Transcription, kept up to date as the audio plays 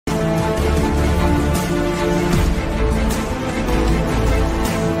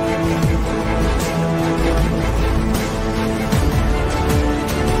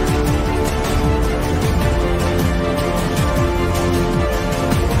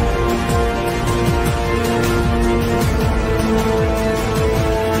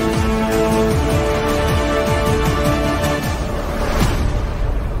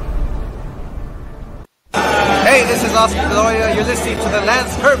ready to the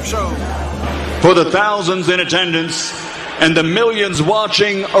Lance Herb Show. For the thousands in attendance and the millions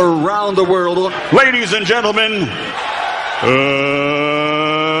watching around the world, ladies and gentlemen,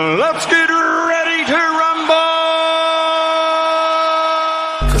 let's get ready to rumble!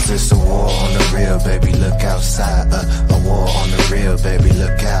 'Cause it's a war on the real, baby, look outside. A war on the real, baby,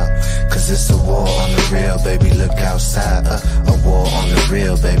 look out. 'Cause it's a war on the real, baby, look outside. A war on the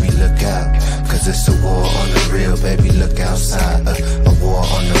real, baby, look out. 'Cause it's a war on the real, baby, look outside. A war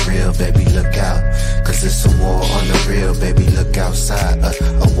on the real, baby, look out. 'Cause it's a war on the real, baby, look outside.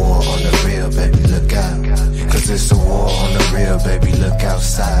 A war on the real, baby, look out. 'Cause it's a war on the real, baby, look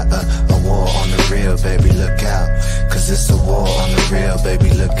outside. A war on the real, baby, look out. 'Cause it's a war on the real, baby,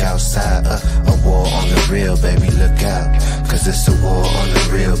 look outside. A war on the real, baby, look out. 'Cause it's a war on the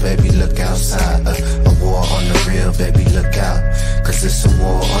real, baby, look outside. A war on the real, baby, look out. 'Cause it's a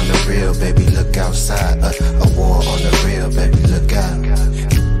war on the real, baby, look outside. A war on the real, baby, look out.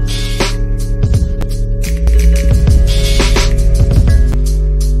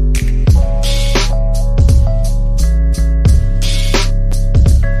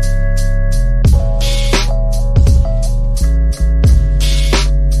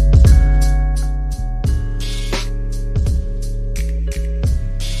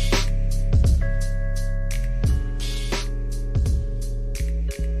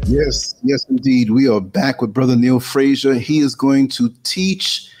 Yes, indeed. We are back with Brother Neil Frazier. He is going to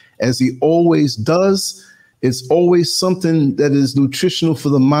teach as he always does. It's always something that is nutritional for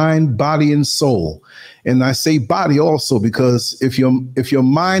the mind, body, and soul. And I say body also because if your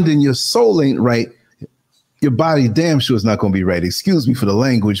mind and your soul ain't right, your body damn sure is not going to be right. Excuse me for the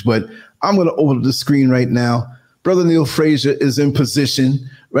language, but I'm going to open the screen right now. Brother Neil Frazier is in position,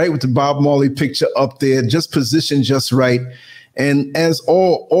 right, with the Bob Marley picture up there, just positioned just right. And as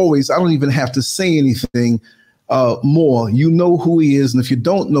always, I don't even have to say anything more. You know who he is. And if you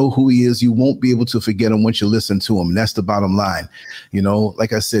don't know who he is, you won't be able to forget him once you listen to him. And that's the bottom line. You know,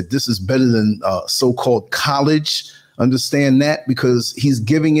 like I said, this is better than so-called college. Understand that, because he's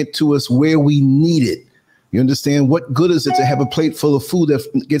giving it to us where we need it. You understand? What good is it to have a plate full of food that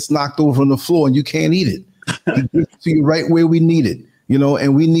gets knocked over on the floor and you can't eat it? He gives it to you right where we need it. You know,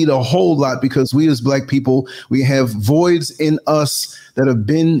 and we need a whole lot because we as Black people, we have voids in us that have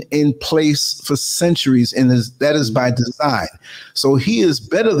been in place for centuries, and that is by design. So he is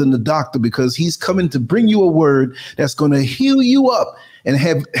better than the doctor because he's coming to bring you a word that's going to heal you up and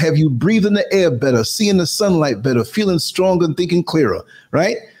have you breathing the air better, seeing the sunlight better, feeling stronger and thinking clearer,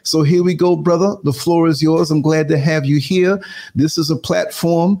 right? So here we go, brother. The floor is yours. I'm glad to have you here. This is a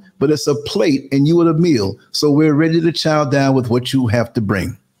platform, but it's a plate and you are the meal. So we're ready to chow down with what you have to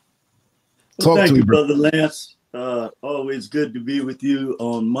bring. Well, thank you, Brother Lance. Always good to be with you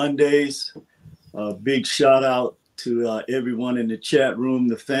on Mondays. Big shout out to everyone in the chat room,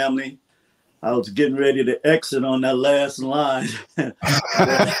 the family. I was getting ready to exit on that last line.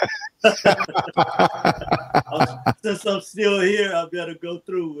 Since I'm still here, I better go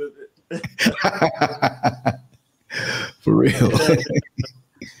through with it. For real.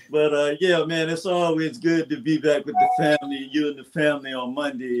 But yeah, man, it's always good to be back with the family, you and the family on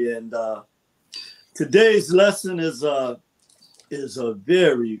Monday. And today's lesson is a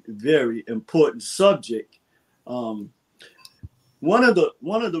very, very important subject. One of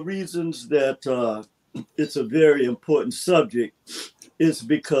the reasons that it's a very important subject is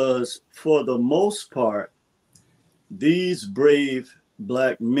because, for the most part, these brave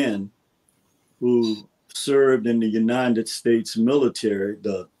Black men who served in the United States military,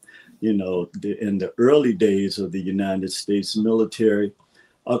 in the early days of the United States military,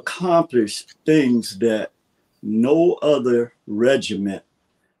 accomplished things that no other regiment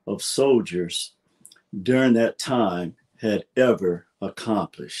of soldiers during that time had ever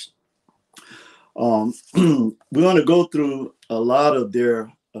accomplished. We're going to go through a lot of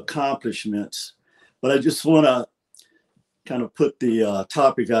their accomplishments, but I just want to kind of put the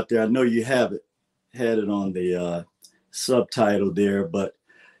topic out there. I know you had it on the subtitle there, but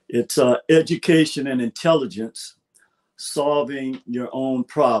it's education and intelligence, solving your own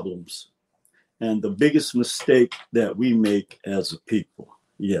problems, and the biggest mistake that we make as a people.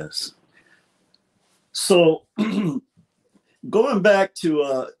 Yes. So going back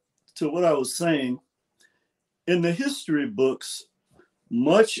to what I was saying, in the history books,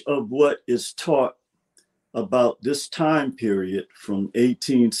 much of what is taught about this time period from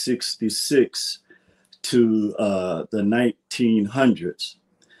 1866 to the 1900s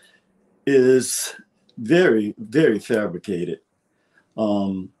is very, very fabricated.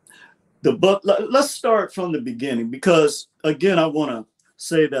 But let's start from the beginning, because again, I want to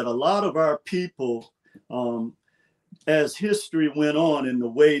say that a lot of our people as history went on and the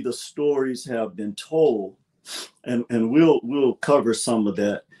way the stories have been told, and we'll cover some of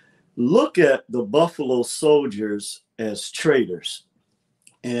that, look at the Buffalo Soldiers as traitors.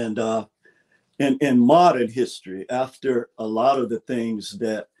 And in modern history, after a lot of the things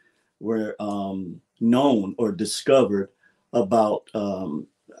that were known or discovered about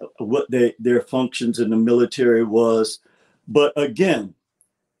what their functions in the military was. But again,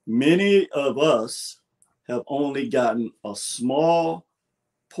 many of us have only gotten a small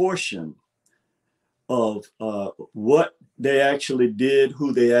portion of what they actually did,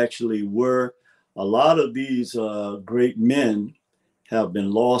 who they actually were. A lot of these great men have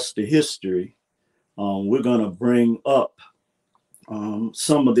been lost to history. We're going to bring up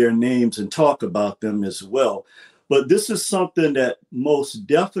some of their names and talk about them as well. But this is something that most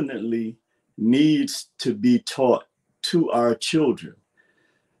definitely needs to be taught to our children,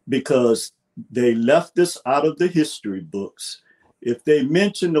 because they left this out of the history books. If they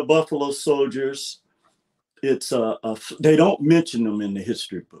mention the Buffalo Soldiers, it's they don't mention them in the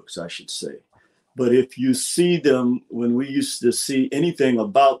history books, I should say. But if you see them, when we used to see anything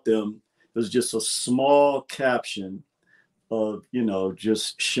about them, it was just a small caption of,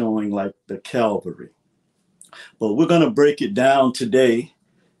 just showing like the cavalry. But we're going to break it down today.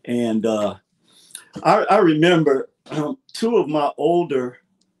 And I remember two of my older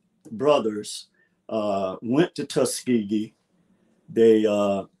brothers went to Tuskegee. They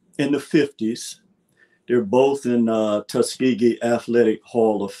in the 50s. They're both in Tuskegee Athletic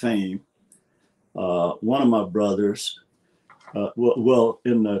Hall of Fame. One of my brothers,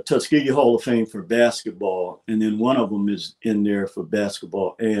 in the Tuskegee Hall of Fame for basketball, and then one of them is in there for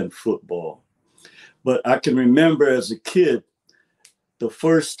basketball and football. But I can remember as a kid, the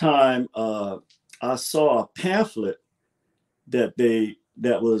first time I saw a pamphlet that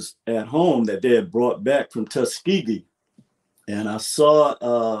was at home that they had brought back from Tuskegee. And I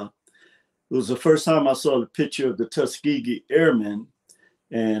saw, it was the first time I saw the picture of the Tuskegee Airmen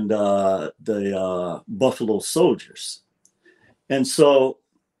and the Buffalo Soldiers. And so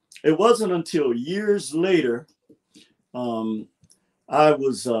it wasn't until years later, I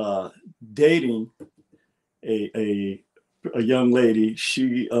was dating a young lady.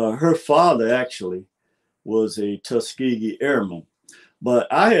 Her father actually was a Tuskegee Airman, but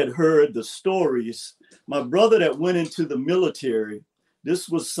I had heard the stories. My brother that went into the military, this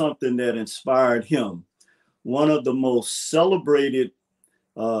was something that inspired him. One of the most celebrated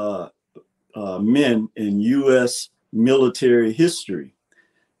men in U.S. military history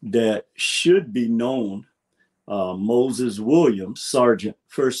that should be known, Moses Williams,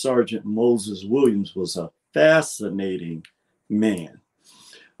 First Sergeant Moses Williams, was a fascinating man.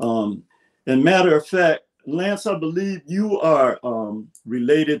 And matter of fact, Lance, I believe you are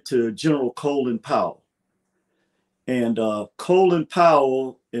related to General Colin Powell. And Colin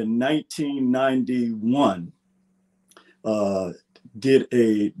Powell in 1991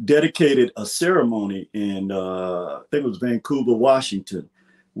 dedicated a ceremony in, I think it was Vancouver, Washington,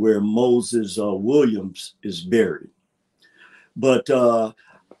 where Moses Williams is buried. But I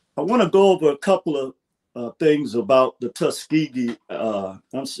want to go over a couple of things about the Tuskegee,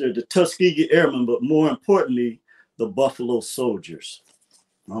 the Tuskegee Airmen, but more importantly, the Buffalo Soldiers.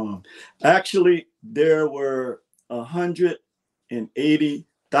 Actually, there were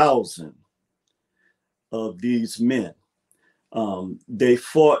 180,000 of these men. They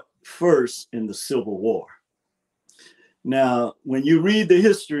fought first in the Civil War. Now, when you read the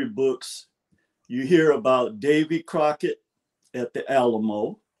history books, you hear about Davy Crockett at the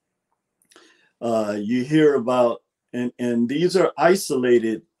Alamo. You hear about, and these are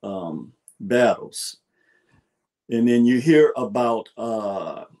isolated battles. And then you hear about,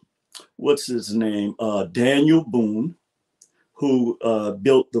 what's his name? Daniel Boone, who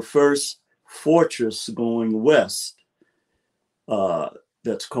built the first fortress going west.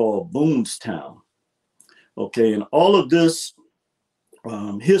 That's called Boonestown. Okay, and all of this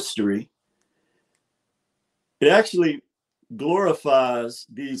history, it actually glorifies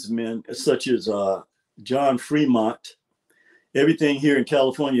these men, such as John Fremont. Everything here in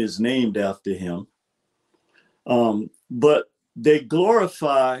California is named after him. But they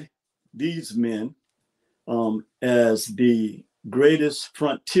glorify these men as the greatest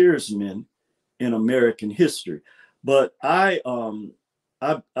frontiersmen in American history. But I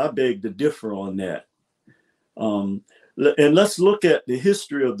beg to differ on that. And let's look at the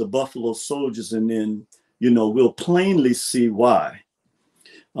history of the Buffalo Soldiers, and then, we'll plainly see why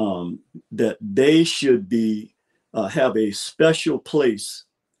that they should be have a special place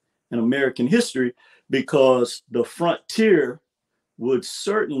in American history, because the frontier would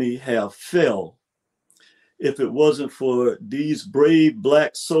certainly have fell if it wasn't for these brave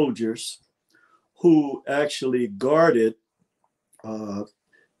Black soldiers who actually guarded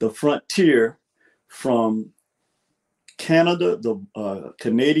the frontier from Canada, the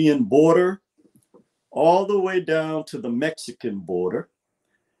Canadian border, all the way down to the Mexican border,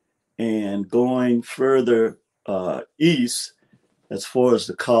 and going further east as far as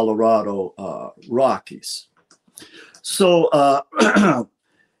the Colorado Rockies. So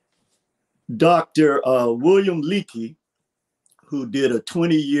Dr. William Leakey, who did a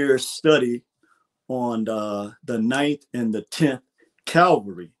 20-year study on the 9th and the 10th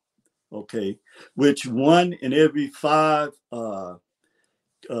Cavalry, okay, which 1 in every 5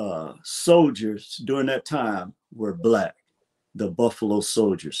 soldiers during that time were Black, the Buffalo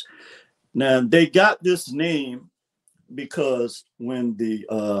Soldiers. Now, they got this name because when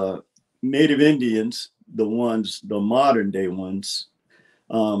the Native Indians, the modern day ones,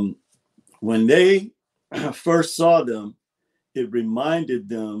 when they first saw them, it reminded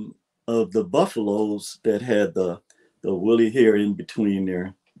them of the buffaloes that had the woolly hair in between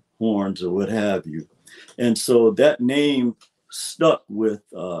their horns or what have you. And so that name stuck with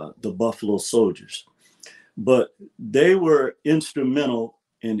the Buffalo Soldiers. But they were instrumental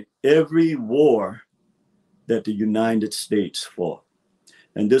in every war that the United States fought.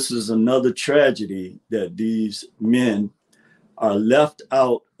 And this is another tragedy, that these men are left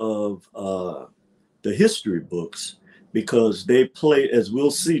out of the history books, because they played, as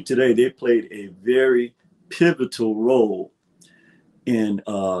we'll see today, they played a very pivotal role in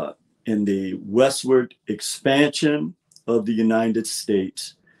the westward expansion of the United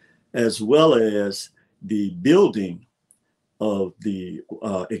States, as well as the building of the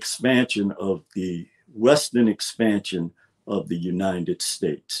expansion of the western expansion of the United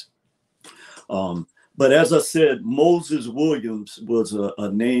States. But as I said, Moses Williams was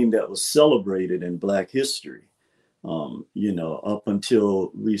a name that was celebrated in Black history, you know, up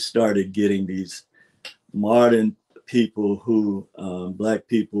until we started getting these modern people who, Black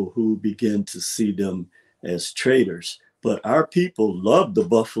people who begin to see them as traitors. But our people loved the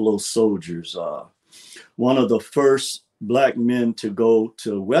Buffalo Soldiers. One of the first Black men to go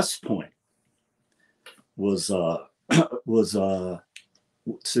to West Point was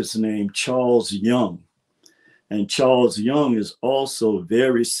what's his name, Charles Young. And Charles Young is also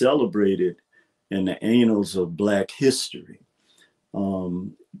very celebrated in the annals of Black history.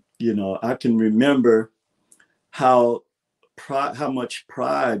 You know, I can remember how much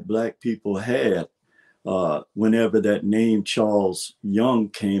pride Black people had whenever that name Charles Young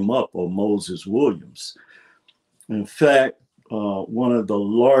came up, or Moses Williams. In fact, one of the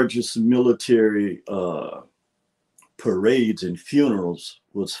largest military parades and funerals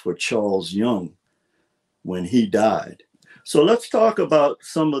was for Charles Young when he died. So let's talk about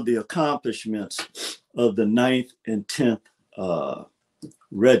some of the accomplishments of the 9th and 10th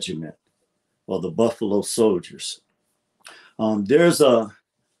Regiment, or the Buffalo Soldiers. There's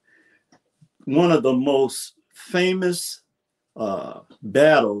one of the most famous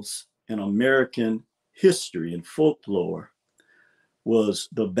battles in American history and folklore was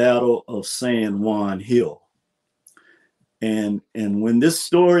the Battle of San Juan Hill. And when this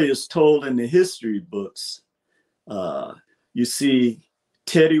story is told in the history books, you see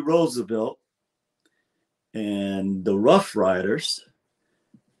Teddy Roosevelt and the Rough Riders,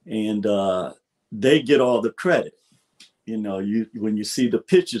 and they get all the credit. You know, when you see the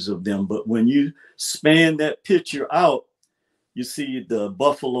pictures of them, but when you span that picture out, you see the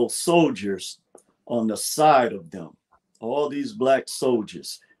Buffalo Soldiers on the side of them, all these Black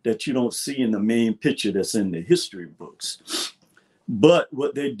soldiers that you don't see in the main picture that's in the history books. But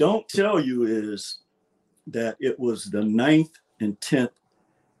what they don't tell you is that it was the 9th and 10th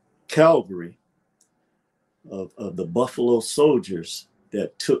Cavalry of the Buffalo Soldiers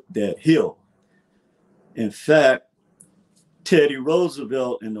that took that hill. In fact, Teddy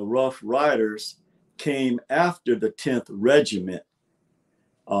Roosevelt and the Rough Riders came after the 10th Regiment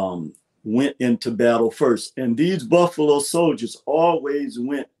went into battle first. And these Buffalo Soldiers always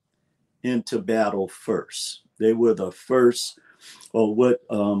went into battle first. They were the first, or what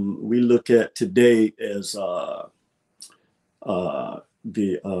we look at today as the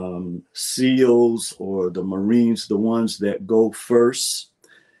SEALs or the Marines, the ones that go first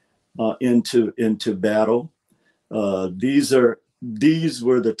into battle. These were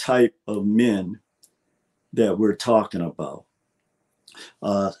the type of men that we're talking about.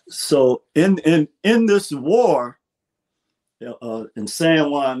 So in this war in San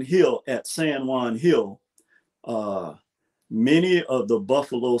Juan Hill, many of the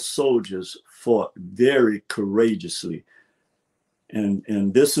Buffalo Soldiers fought very courageously.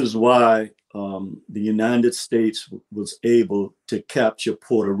 And this is why the United States was able to capture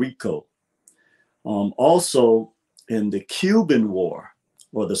Puerto Rico. Also, in the Cuban War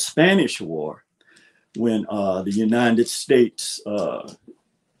or the Spanish War, when the United States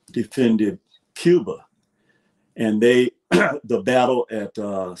defended Cuba, and they the battle at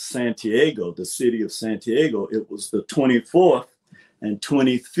Santiago, the city of Santiago, it was the 24th and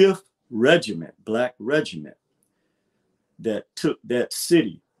 25th Regiment, Black Regiment, that took that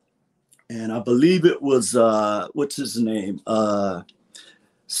city. And I believe it was, what's his name?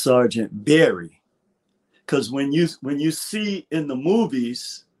 Sergeant Barry. Because when you see in the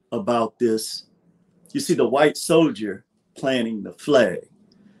movies about this, you see the white soldier planting the flag.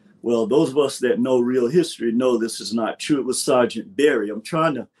 Well, those of us that know real history know this is not true. It was Sergeant Barry. I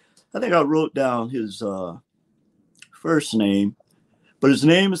think I wrote down his first name, but his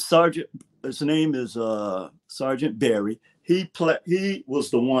name is Sergeant Barry. He was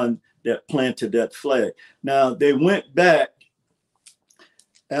the one that planted that flag. Now, they went back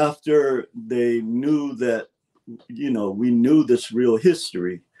after they knew that, we knew this real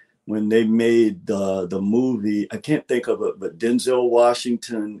history when they made the movie. I can't think of it, but Denzel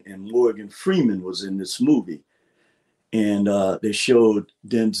Washington and Morgan Freeman was in this movie. And they showed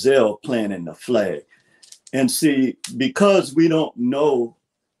Denzel planting the flag. And see, because we don't know,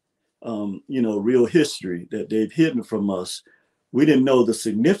 real history that they've hidden from us, we didn't know the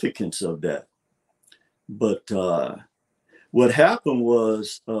significance of that. But what happened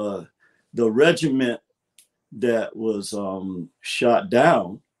was the regiment that was shot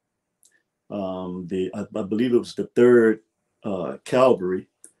down, I believe it was the 3rd Cavalry,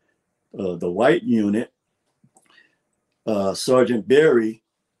 the white unit, Sergeant Barry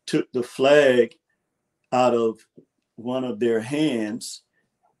took the flag out of one of their hands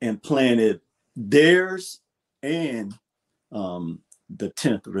and planted theirs and the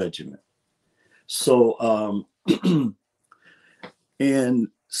 10th Regiment. So, and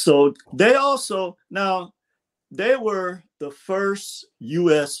so they were the first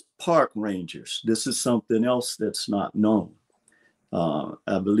U.S. park rangers. This is something else that's not known.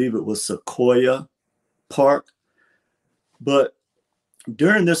 I believe it was Sequoia Park. But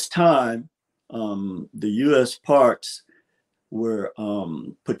during this time, the U.S. parks were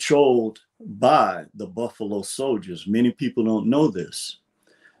patrolled by the Buffalo Soldiers. Many people don't know this.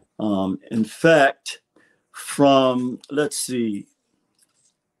 In fact,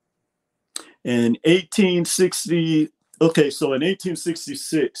 in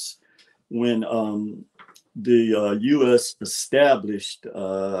 1866, when the U.S. established,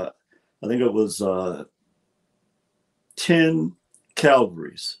 I think it was 10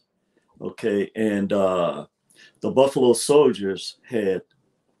 cavalries, okay, and the Buffalo Soldiers had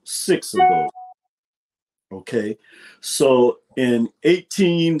 6 of those. Okay, so in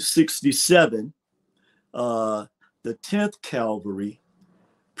 1867, the 10th Cavalry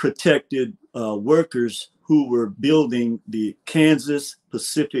protected workers who were building the Kansas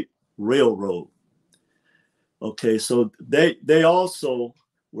Pacific Railroad. Okay, so they also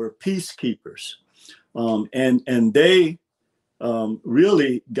were peacekeepers, and they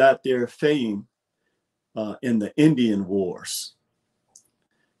really got their fame in the Indian Wars.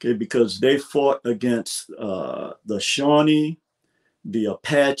 Okay, because they fought against the Shawnee, the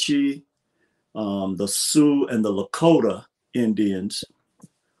Apache, the Sioux, and the Lakota Indians,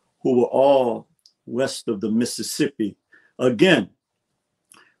 who were all west of the Mississippi. Again,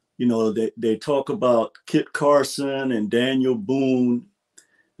 they talk about Kit Carson and Daniel Boone,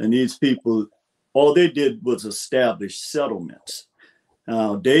 and these people, all they did was establish settlements.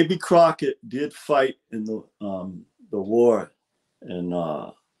 Now, Davy Crockett did fight in the war in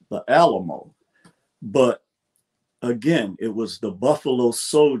the Alamo, but again, it was the Buffalo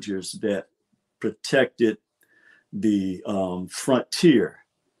Soldiers that protected the frontier,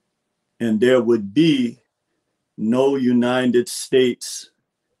 and there would be no United States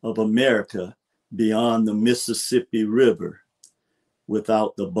of America beyond the Mississippi River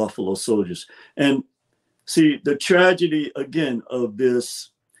without the Buffalo Soldiers. And see, the tragedy again of this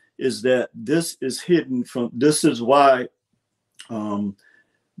is that this is hidden from, this is why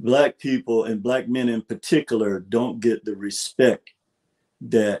Black people and Black men in particular don't get the respect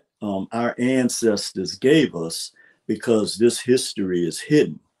that our ancestors gave us, because this history is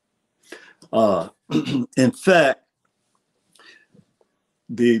hidden. In fact,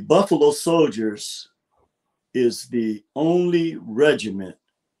 the Buffalo Soldiers is the only regiment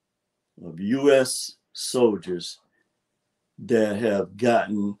of U.S. soldiers that have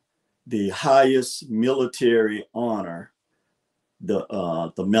gotten the highest military honor,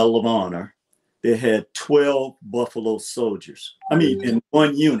 the Medal of Honor. They had 12 Buffalo Soldiers. I mean, in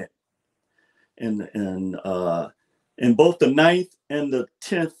one unit. in both the 9th and the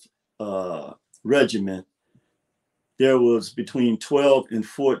 10th regiment, there was between 12 and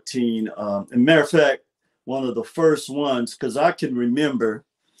 14. As a matter of fact, one of the first ones, because I can remember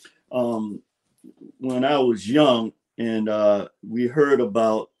when I was young, and we heard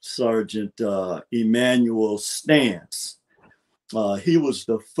about Sergeant Emmanuel Stance. He was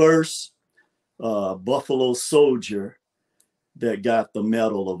the first Buffalo soldier that got the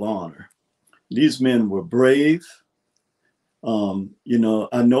Medal of Honor. These men were brave. You know,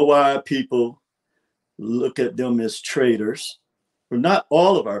 I know why people look at them as traitors. Well, not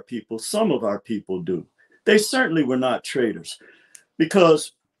all of our people, some of our people do. They certainly were not traitors,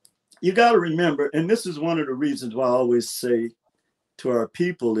 because you got to remember, and this is one of the reasons why I always say to our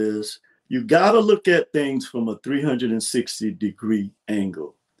people is, you got to look at things from a 360-degree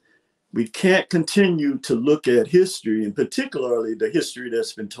angle. We can't continue to look at history, and particularly the history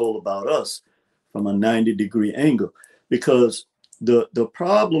that's been told about us, from a 90-degree angle, because the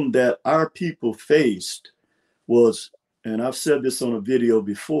problem that our people faced was, and I've said this on a video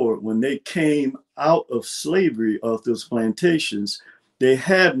before, when they came out of slavery, of those plantations, they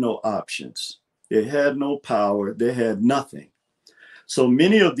had no options. They had no power. They had nothing. So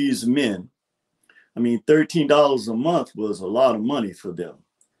many of these men, I mean, $13 a month was a lot of money for them,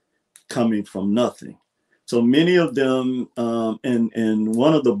 coming from nothing. So many of them, and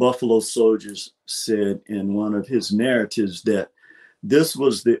one of the Buffalo soldiers said in one of his narratives that this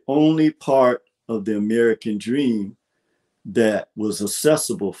was the only part of the American dream that was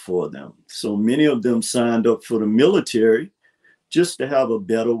accessible for them. So many of them signed up for the military just to have a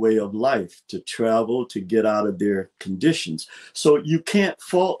better way of life, to travel, to get out of their conditions. So you can't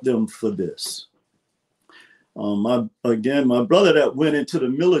fault them for this. My brother that went into the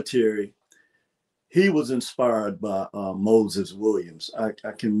military, he was inspired by Moses Williams. I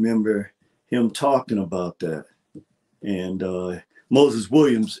can remember him talking about that. And Moses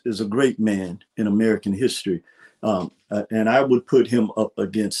Williams is a great man in American history. And I would put him up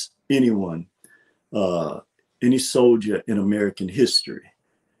against anyone, any soldier in American history.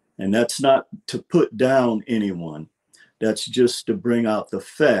 And that's not to put down anyone. That's just to bring out the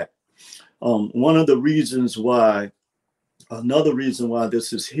fact. One of the reasons why, another reason why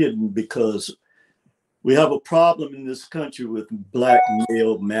this is hidden, because we have a problem in this country with Black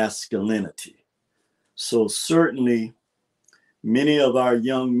male masculinity. So certainly many of our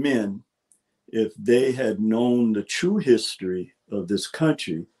young men, if they had known the true history of this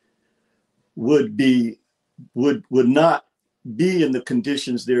country, would not be in the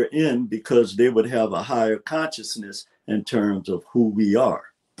conditions they're in, because they would have a higher consciousness in terms of who we are.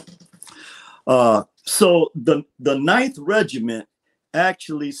 So the 9th Regiment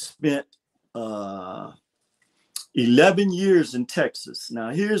actually spent 11 years in Texas. Now,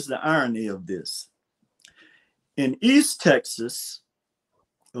 here's the irony of this. In East Texas,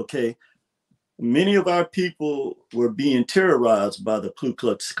 okay, many of our people were being terrorized by the Ku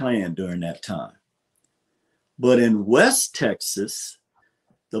Klux Klan during that time. But in West Texas,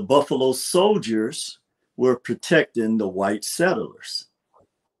 the Buffalo soldiers were protecting the white settlers.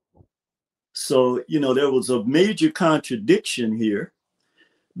 So, you know, there was a major contradiction here,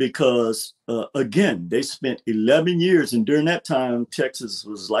 because, again, they spent 11 years, and during that time, Texas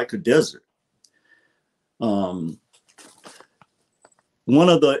was like a desert. One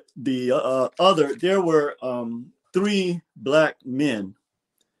of there were 3 Black men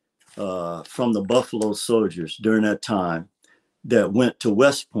from the Buffalo soldiers during that time that went to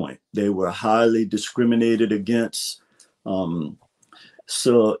West Point. They were highly discriminated against.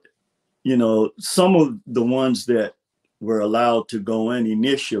 So, you know, some of the ones that were allowed to go in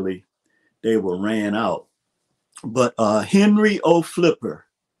initially, they were ran out. But Henry O. Flipper,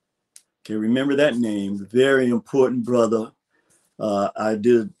 okay, remember that name, very important brother. I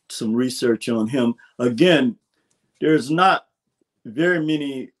did some research on him. Again, there's not very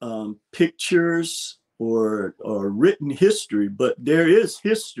many pictures or written history, but there is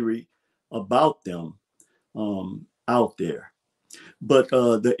history about them out there. But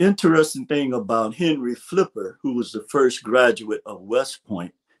the interesting thing about Henry Flipper, who was the first graduate of West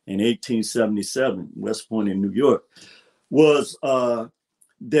Point in 1877, West Point in New York, was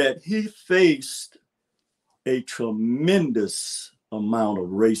that he faced a tremendous amount of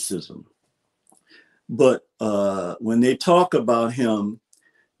racism. But when they talk about him,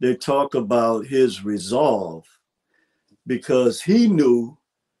 they talk about his resolve, because he knew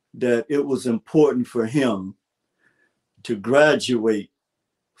that it was important for him to graduate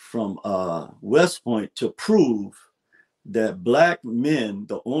from West Point to prove that Black men,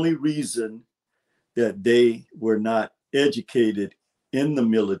 the only reason that they were not educated in the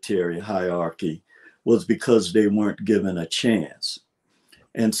military hierarchy was because they weren't given a chance.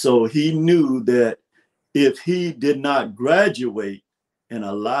 And so he knew that if he did not graduate and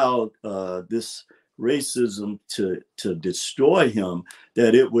allowed this racism to destroy him,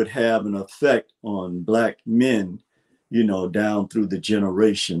 that it would have an effect on Black men, you know, down through the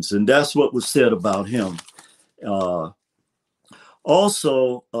generations. And that's what was said about him.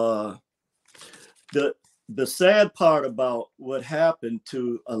 Also, the sad part about what happened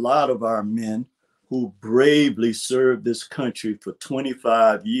to a lot of our men who bravely served this country for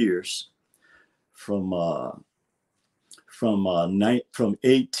 25 years from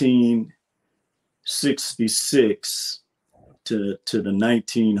 1866 to the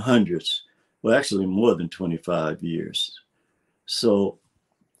 1900s. Well, actually more than 25 years. So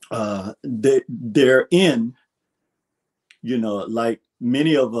they're in, you know, like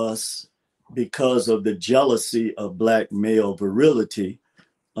many of us, because of the jealousy of Black male virility,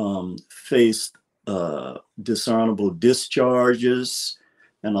 faced dishonorable discharges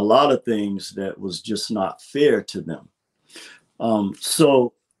and a lot of things that was just not fair to them.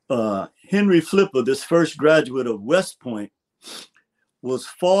 So Henry Flipper, this first graduate of West Point, was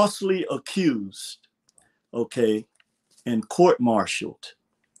falsely accused, okay, and court-martialed.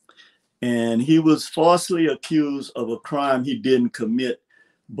 And he was falsely accused of a crime he didn't commit.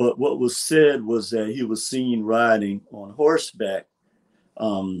 But what was said was that he was seen riding on horseback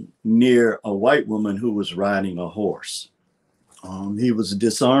near a white woman who was riding a horse. He was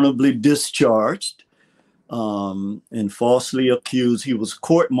dishonorably discharged and falsely accused. He was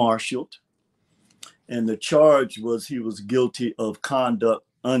court-martialed. And the charge was he was guilty of conduct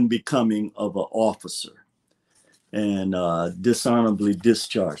unbecoming of an officer and dishonorably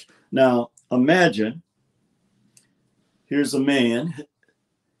discharged. Now, imagine, here's a man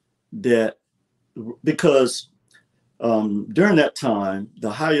that, because during that time,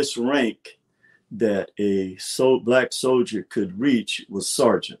 the highest rank that a Black soldier could reach was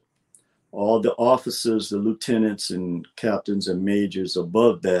sergeant. All the officers, the lieutenants and captains and majors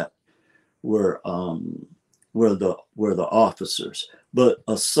above that were the officers. But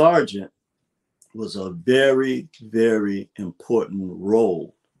a sergeant was a very, very important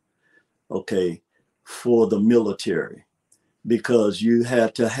role, okay, for the military, because you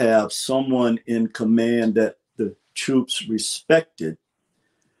had to have someone in command that the troops respected,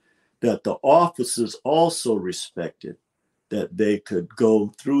 that the officers also respected, that they could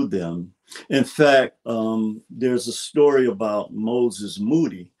go through them. In fact, there's a story about Moses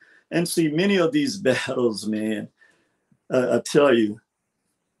Moody. And see, many of these battles, man, I tell you,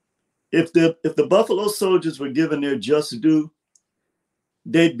 if the Buffalo Soldiers were given their just due,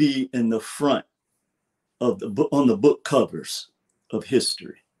 they'd be in the front of the book, on the book covers of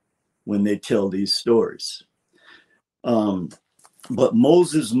history when they tell these stories. But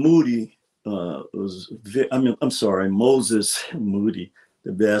Moses Moody Moses Moody,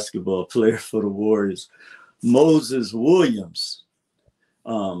 the basketball player for the Warriors. Moses Williams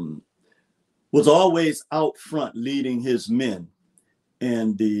was always out front leading his men.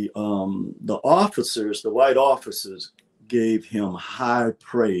 And the officers, the white officers, gave him high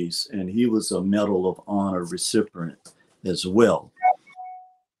praise, and he was a Medal of Honor recipient as well.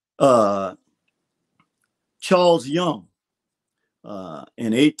 Charles Young,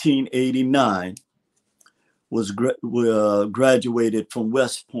 in 1889, was graduated from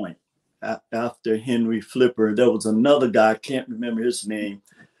West Point after Henry Flipper. There was another guy, I can't remember his name,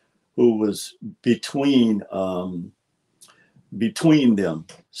 who was between them.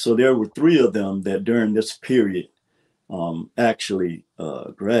 So there were three of them that during this period actually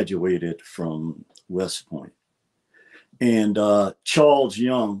graduated from West Point. And Charles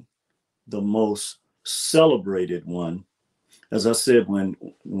Young, the most celebrated one, as I said, when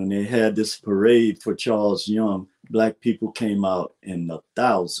they had this parade for Charles Young, Black people came out in the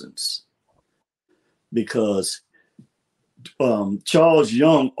thousands, because Charles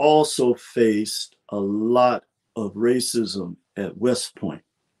Young also faced a lot of racism at West Point,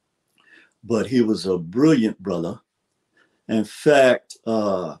 but he was a brilliant brother. In fact,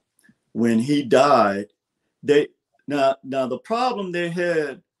 when he died, now the problem they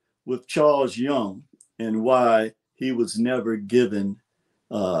had with Charles Young and why he was never given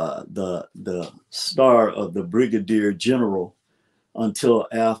the star of the Brigadier General until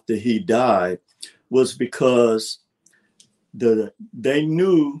after he died was because they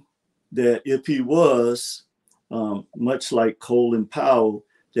knew that if he was, much like Colin Powell,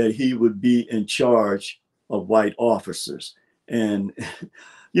 that he would be in charge of white officers. And,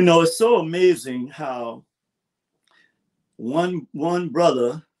 you know, it's so amazing how one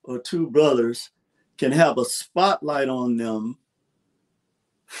brother or two brothers can have a spotlight on them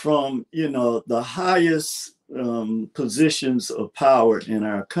from, the highest positions of power in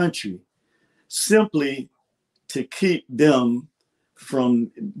our country, simply to keep them from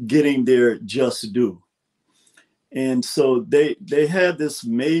getting their just due. And so they had this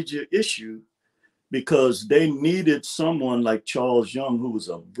major issue because they needed someone like Charles Young, who was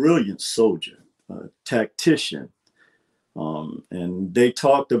a brilliant soldier, a tactician. And they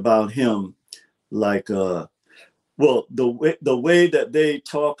talked about him like, the way that they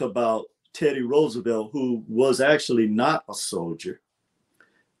talk about Teddy Roosevelt, who was actually not a soldier,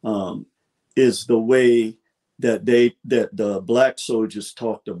 is the way that the Black soldiers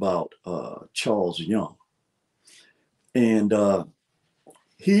talked about Charles Young. And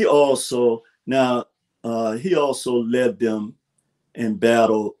he also led them in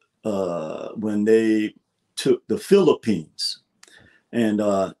battle when they took the Philippines. And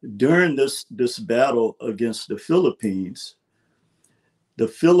during this battle against the Philippines, the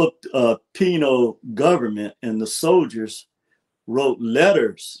Filipino government and the soldiers wrote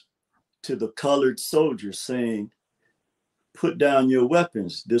letters to the colored soldiers saying, put down your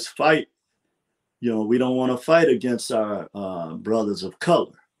weapons. This fight, we don't want to fight against our brothers of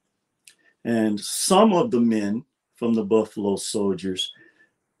color. And some of the men from the Buffalo Soldiers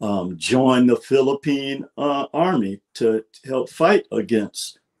joined the Philippine army to help fight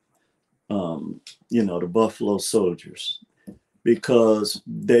against, the Buffalo Soldiers, because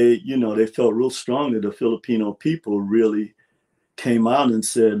they felt real strongly. The Filipino people really came out and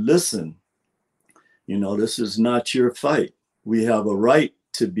said, listen, this is not your fight. We have a right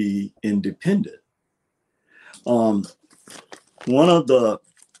to be independent.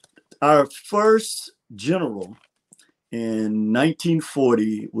 Our first general in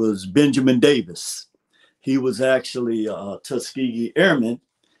 1940 was Benjamin Davis. He was actually a Tuskegee Airman,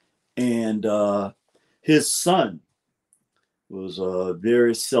 and his son was a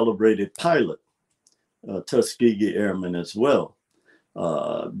very celebrated pilot, Tuskegee Airman as well,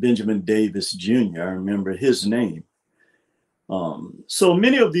 Benjamin Davis Jr. I remember his name. So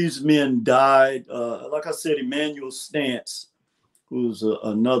many of these men died. Like I said, Emmanuel Stantz, who's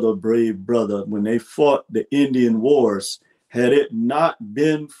another brave brother, when they fought the Indian Wars, had it not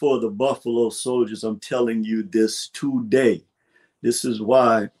been for the Buffalo Soldiers, I'm telling you this today. This is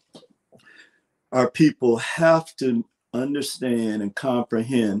why our people have to understand and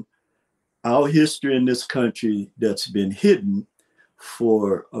comprehend our history in this country that's been hidden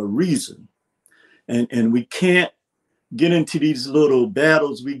for a reason. And we can't get into these little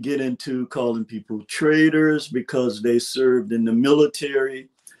battles we get into calling people traitors because they served in the military.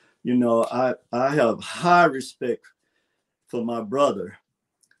 I have high respect for my brother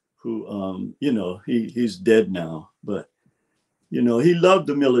who, he's dead now, but, he loved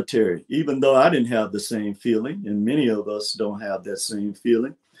the military, even though I didn't have the same feeling, and many of us don't have that same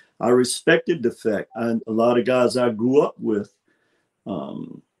feeling. I respected the fact. A lot of guys I grew up with,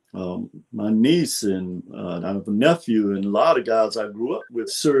 my niece and I have a nephew, and a lot of guys I grew up with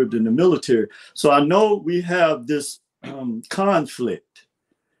served in the military. So I know we have this conflict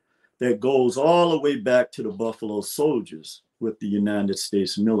that goes all the way back to the Buffalo Soldiers with the United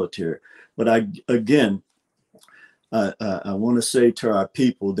States military. But I want to say to our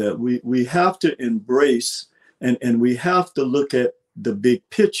people that we have to embrace and we have to look at the big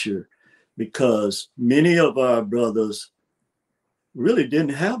picture, because many of our brothers really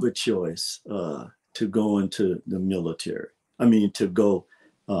didn't have a choice to go into the military. I mean, to go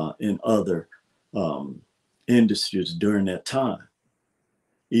in other industries during that time.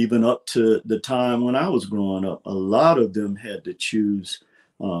 Even up to the time when I was growing up, a lot of them had to choose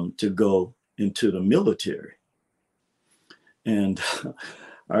to go into the military. And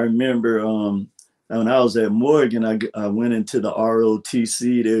I remember when I was at Morgan, I went into the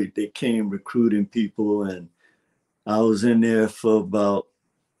ROTC. They came recruiting people, and I was in there for about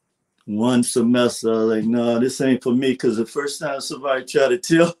one semester. I was like, no, this ain't for me, because the first time somebody tried to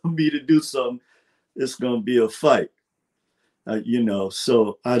tell me to do something, it's going to be a fight.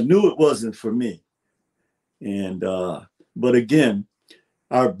 So I knew it wasn't for me. And, but again,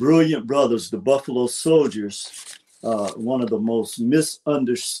 our brilliant brothers, the Buffalo Soldiers, one of the most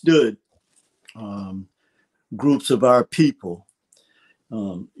misunderstood groups of our people,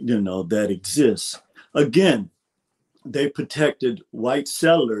 that exists. Again, they protected white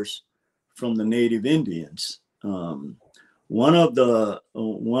settlers from the native Indians. One of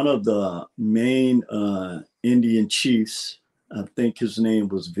the main Indian chiefs, I think his name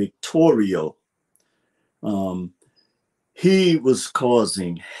was Victorio. He was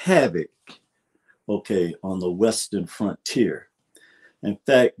causing havoc, on the western frontier. In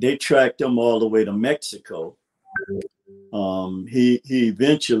fact, they tracked him all the way to Mexico, He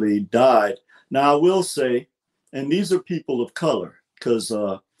eventually died. Now, I will say, and these are people of color, because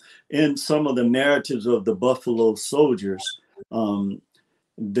in some of the narratives of the Buffalo Soldiers,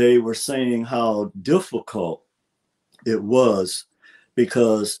 they were saying how difficult it was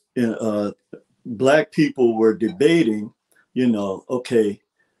because Black people were debating, okay,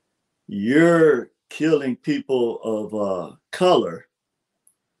 you're killing people of color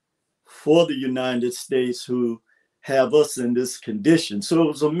for the United States who have us in this condition.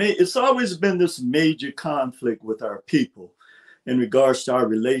 So it's always been this major conflict with our people in regards to our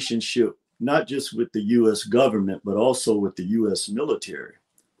relationship, not just with the U.S. government, but also with the U.S. military,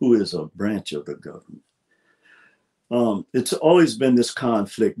 who is a branch of the government. It's always been this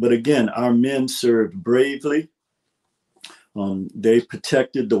conflict. But again, our men served bravely. They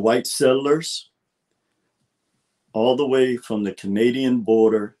protected the white settlers all the way from the Canadian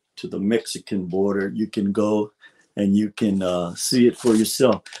border to the Mexican border. You can go and you can see it for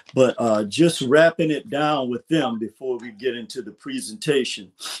yourself. But just wrapping it down with them before we get into the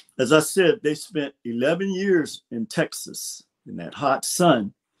presentation. As I said, they spent 11 years in Texas in that hot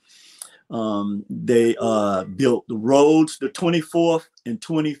sun. They built the roads, the 24th and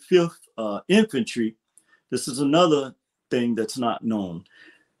 25th Infantry. This is another thing that's not known.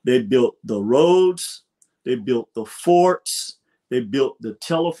 They built the roads, they built the forts, they built the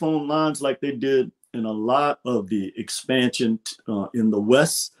telephone lines like they did in a lot of the expansion in the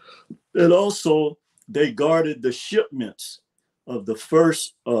West. And also they guarded the shipments of the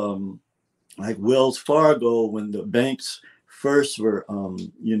first, like Wells Fargo, when the banks first were,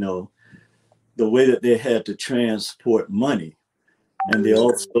 the way that they had to transport money. And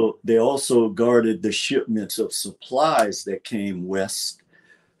they also guarded the shipments of supplies that came west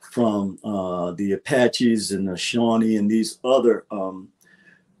from the Apaches and the Shawnee and these other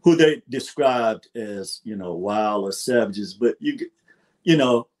who they described as, wild or savages. But you'd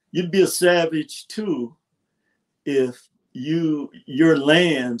be a savage too if your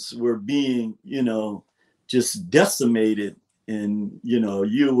lands were being, just decimated, and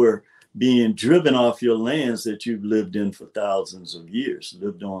you were being driven off your lands that you've lived on for thousands of years.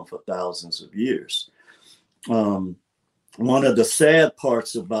 One of the sad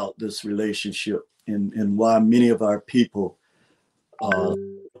parts about this relationship and why many of our people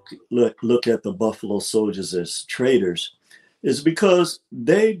look at the Buffalo Soldiers as traitors is because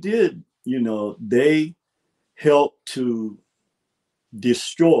they did, they helped to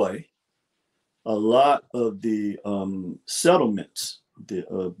destroy a lot of the settlements,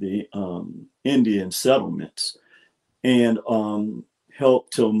 the Indian settlements, and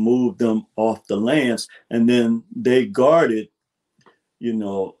helped to move them off the lands. And then they guarded,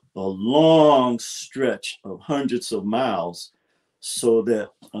 a long stretch of hundreds of miles so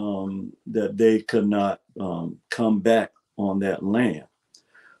that that they could not come back on that land.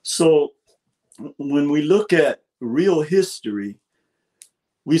 So when we look at real history,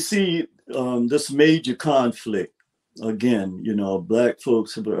 we see this major conflict. Again, Black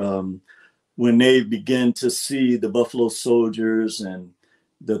folks, when they begin to see the Buffalo Soldiers and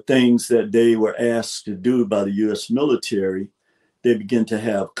the things that they were asked to do by the U.S. military, they begin to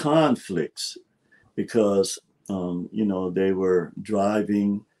have conflicts because, they were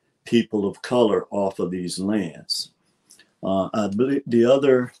driving people of color off of these lands. I believe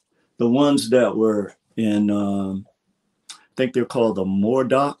the ones that were in, I think they're called the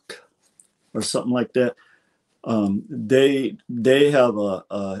Modoc or something like that. They have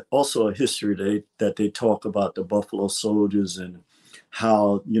also a history that they talk about the Buffalo Soldiers and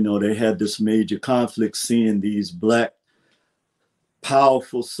how, they had this major conflict seeing these Black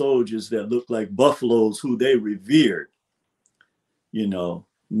powerful soldiers that looked like buffaloes who they revered,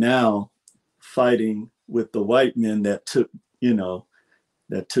 now fighting with the white men that took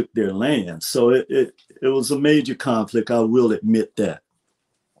their land. So it was a major conflict. I will admit that.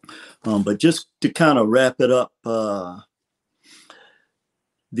 But just to kind of wrap it up,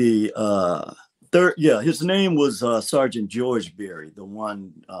 his name was Sergeant George Berry, the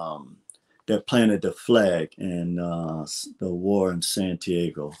one that planted the flag in the war in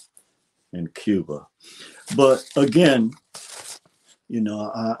Santiago in Cuba. But again,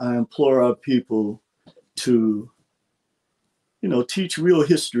 I implore our people to, teach real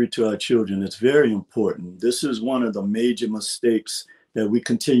history to our children. It's very important. This is one of the major mistakes that we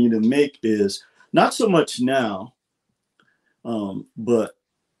continue to make, is not so much now, but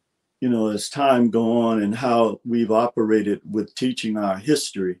as time go on and how we've operated with teaching our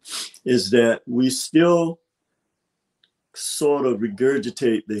history, is that we still sort of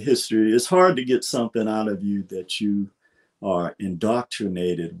regurgitate the history. It's hard to get something out of you that you are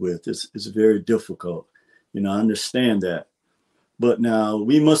indoctrinated with. It's very difficult. I understand that. But now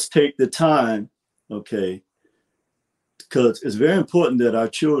we must take the time, okay, because it's very important that our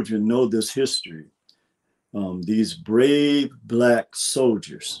children know this history. These brave Black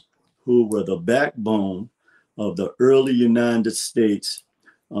soldiers who were the backbone of the early United States.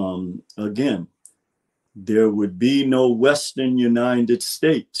 Again, there would be no Western United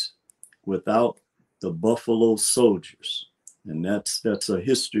States without the Buffalo Soldiers. And that's a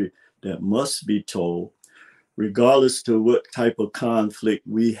history that must be told. Regardless to what type of conflict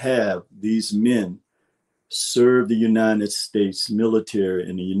we have, these men served the United States military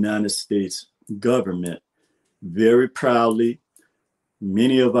and the United States government very proudly.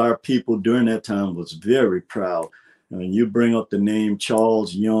 Many of our people during that time was very proud. When you bring up the name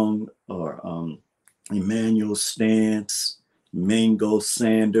Charles Young or Emmanuel Stance, Mango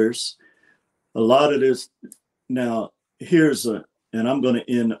Sanders, a lot of this. Now, and I'm going to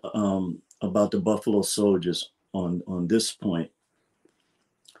end about the Buffalo Soldiers on this point.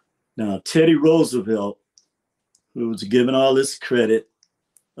 Now, Teddy Roosevelt, who's given all this credit,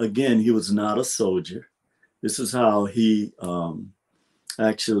 again, he was not a soldier. This is how he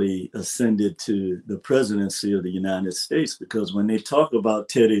actually ascended to the presidency of the United States, because when they talk about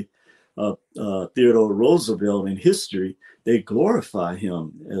Teddy Theodore Roosevelt in history, they glorify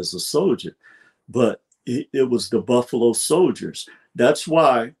him as a soldier. But it was the Buffalo Soldiers. That's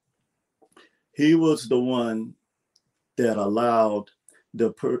why he was the one that allowed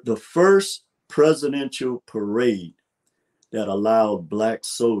the first presidential parade that allowed Black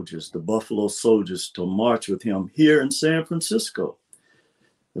soldiers, the Buffalo Soldiers, to march with him here in San Francisco.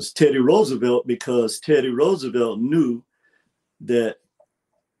 It was Teddy Roosevelt, because Teddy Roosevelt knew that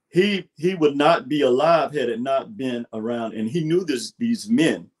he would not be alive had it not been around. And he knew these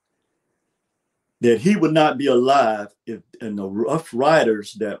men, that he would not be alive and the Rough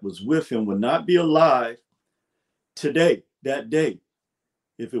Riders that was with him would not be alive that day,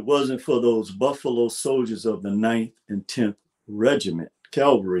 if it wasn't for those Buffalo Soldiers of the 9th and 10th Regiment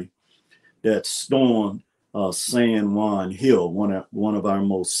Cavalry that stormed San Juan Hill, one of our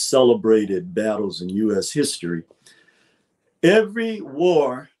most celebrated battles in U.S. history. Every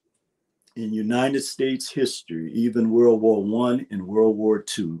war in United States history, even World War I and World War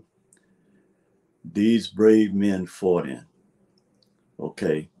II, these brave men fought in.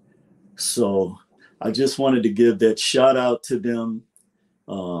 Okay, so I just wanted to give that shout out to them.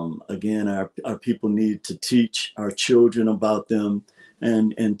 Again, our people need to teach our children about them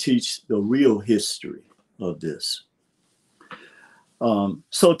and teach the real history of this.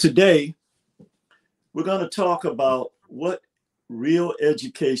 So today, we're going to talk about what real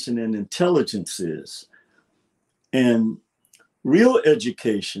education and intelligence is. And real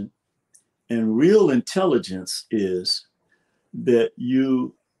education and real intelligence is that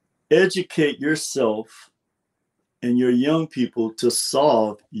you educate yourself and your young people to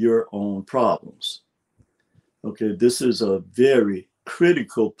solve your own problems. Okay, this is a very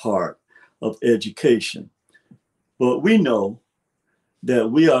critical part of education. But we know that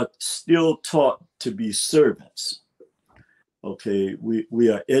we are still taught to be servants. Okay, we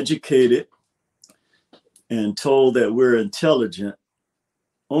are educated and told that we're intelligent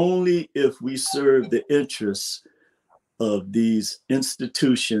only if we serve the interests of these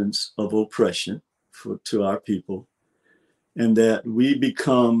institutions of oppression to our people, and that we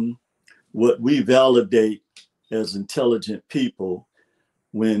become what we validate as intelligent people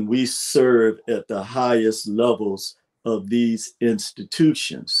when we serve at the highest levels of these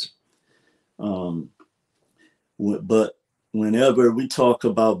institutions. But whenever we talk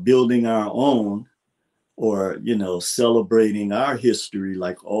about building our own, or celebrating our history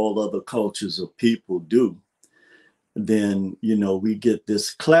like all other cultures of people do, then we get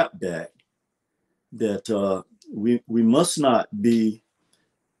this clapback that we must not be,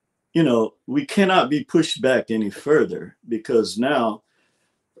 we cannot be pushed back any further, because now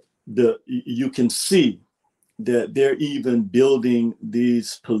you can see that they're even building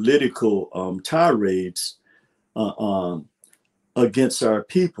these political tirades against our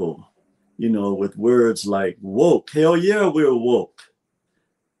people, with words like woke. Hell yeah, we're woke.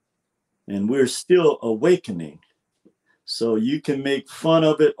 And we're still awakening. So you can make fun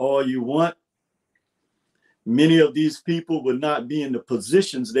of it all you want. Many of these people would not be in the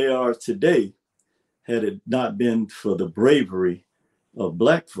positions they are today had it not been for the bravery of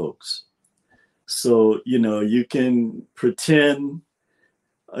Black folks. So, you can pretend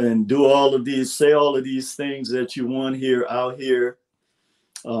and do say all of these things that you want out here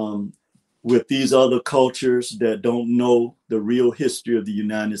with these other cultures that don't know the real history of the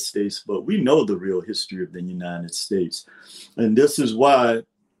United States, but we know the real history of the United States. And this is why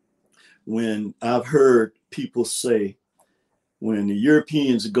when I've heard people say, when the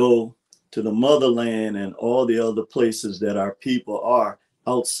Europeans go to the motherland and all the other places that our people are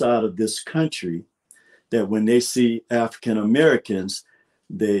outside of this country, that when they see African Americans,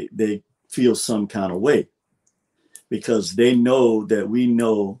 they feel some kind of way, because they know that we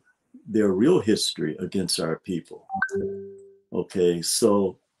know their real history against our people. Okay,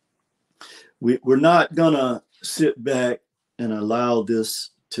 so we're not gonna sit back and allow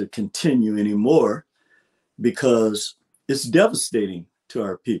this to continue anymore, because it's devastating to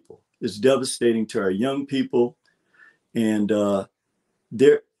our people. It's devastating to our young people. And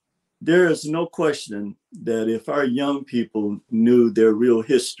there is no question that if our young people knew their real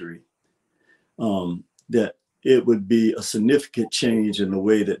history, that it would be a significant change in the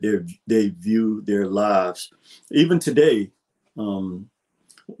way that they view their lives. Even today,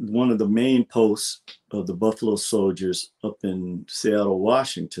 one of the main posts of the Buffalo Soldiers up in Seattle,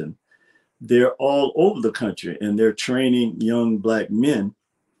 Washington, they're all over the country, and they're training young Black men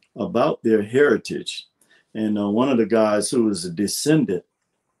about their heritage. And one of the guys who is a descendant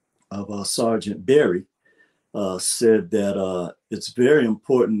of Sergeant Berry said that it's very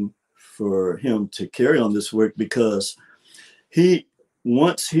important for him to carry on this work, because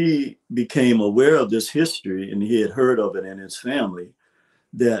once he became aware of this history and he had heard of it in his family,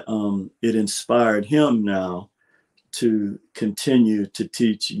 that it inspired him now to continue to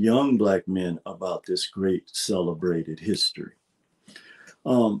teach young Black men about this great celebrated history.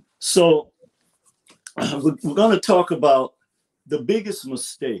 So we're going to talk about the biggest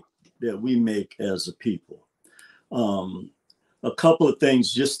mistake that we make as a people. A couple of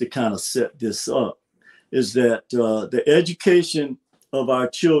things just to kind of set this up is that the education of our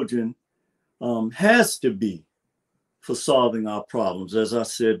children has to be for solving our problems, as I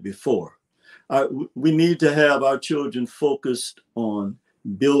said before. We need to have our children focused on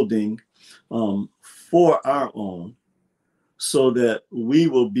building for our own, so that we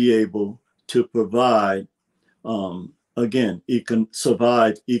will be able to provide, again,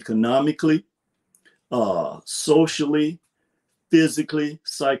 survive economically, socially, physically,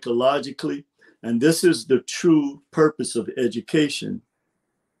 psychologically. And this is the true purpose of education,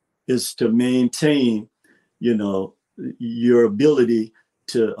 is to maintain, your ability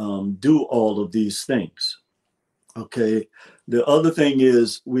to do all of these things. Okay. The other thing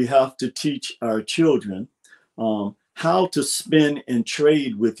is we have to teach our children how to spend and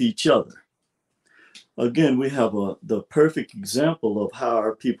trade with each other. Again, we have the perfect example of how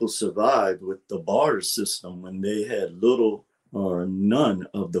our people survived with the barter system when they had little or none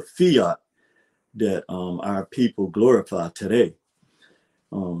of the fiat that our people glorify today.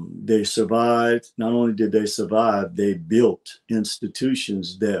 They survived. Not only did they survive, they built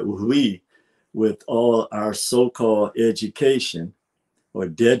institutions that we, with all our so-called education or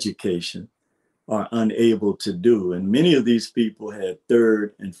deducation, are unable to do. And many of these people had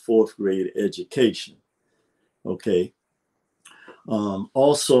 3rd and 4th grade education. Okay.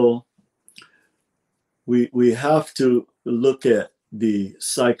 Also, we have to look at the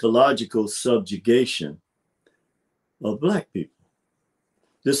psychological subjugation of Black people.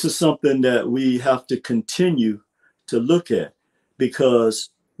 This is something that we have to continue to look at, because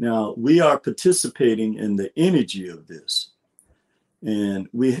now we are participating in the energy of this, and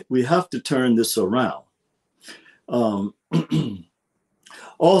we have to turn this around.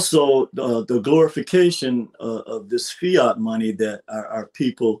 Also, the glorification of this fiat money that our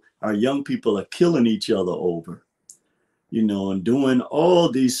young people are killing each other over, and doing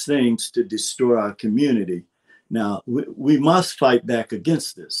all these things to destroy our community. Now, we must fight back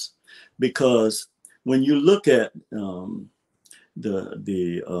against this, because when you look at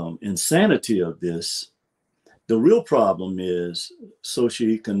the insanity of this, the real problem is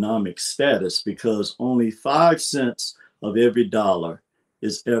socioeconomic status, because only 5 cents of every dollar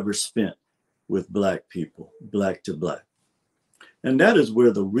is ever spent with Black people, Black to Black. And that is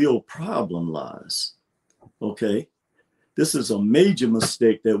where the real problem lies. Okay? This is a major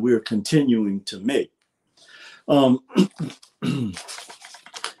mistake that we're continuing to make.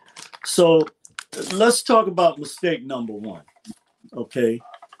 So let's talk about mistake number 1. Okay.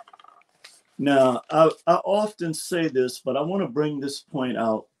 Now, I often say this, but I want to bring this point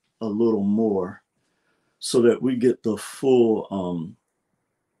out a little more so that we get the full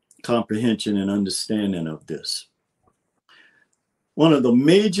comprehension and understanding of this. One of the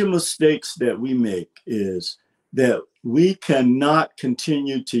major mistakes that we make is that we cannot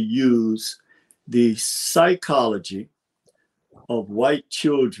continue to use the psychology of white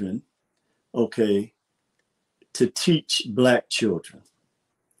children, okay, to teach Black children.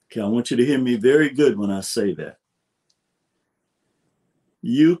 Okay, I want you to hear me very good when I say that.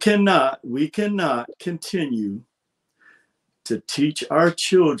 we cannot continue to teach our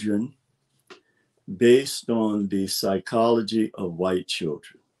children based on the psychology of white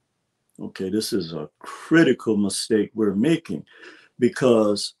children. Okay, this is a critical mistake we're making,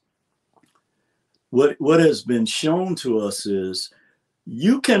 because what has been shown to us is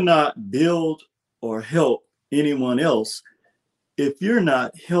you cannot build or help anyone else if you're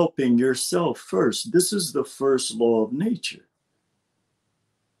not helping yourself first. This is the first law of nature.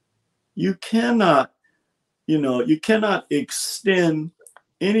 You cannot, you cannot extend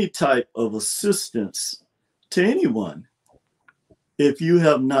any type of assistance to anyone if you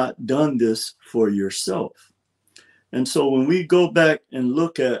have not done this for yourself. And so when we go back and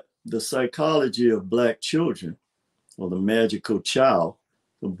look at the psychology of Black children, or The Magical Child,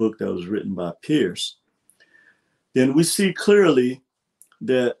 the book that was written by Pierce, then we see clearly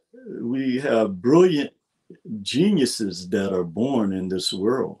that we have brilliant geniuses that are born in this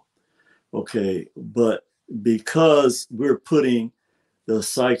world. Okay, but because we're putting the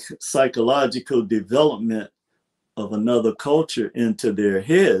psychological development of another culture into their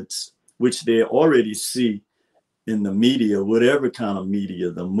heads, which they already see in the media, whatever kind of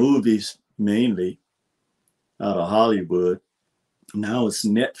media, the movies mainly out of Hollywood, now it's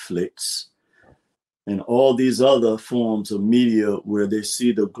Netflix, and all these other forms of media where they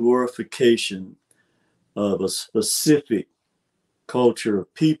see the glorification of a specific culture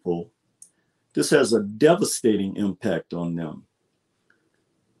of people. This has a devastating impact on them.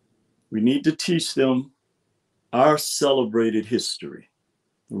 We need to teach them our celebrated history,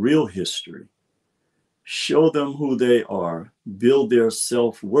 real history. Show them who they are, build their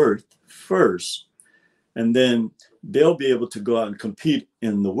self-worth first, and then they'll be able to go out and compete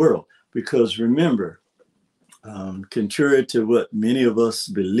in the world. Because remember, contrary to what many of us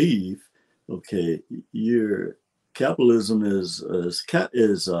believe, okay, your capitalism is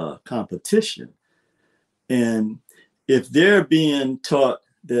competition. And if they're being taught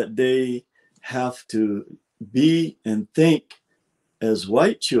that they have to be and think as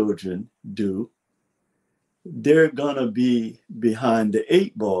white children do, they're gonna be behind the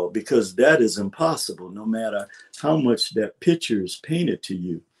 8 ball, because that is impossible, no matter how much that picture is painted to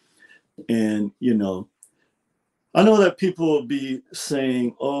you. And, I know that people will be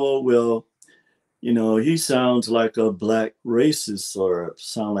saying, oh, well, he sounds like a Black racist, or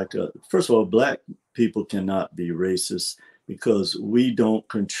sound like first of all, Black people cannot be racist because we don't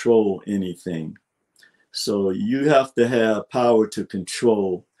control anything. So you have to have power to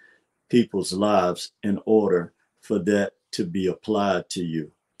control people's lives in order for that to be applied to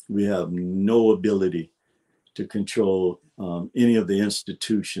you. We have no ability to control any of the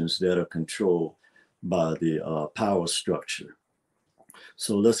institutions that are controlled by the power structure.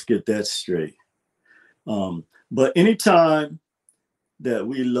 So let's get that straight. But anytime that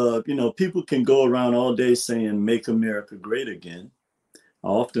we love, people can go around all day saying, make America great again. I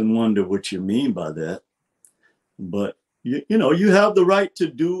often wonder what you mean by that. But, you have the right to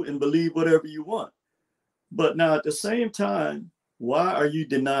do and believe whatever you want. But now at the same time, why are you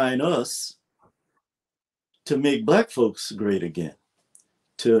denying us to make Black folks great again?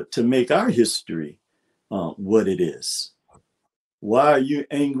 To make our history what it is? Why are you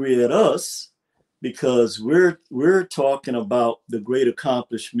angry at us? Because we're talking about the great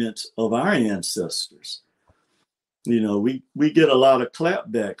accomplishments of our ancestors. We get a lot of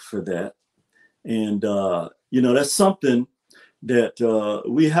clapback for that. And, that's something that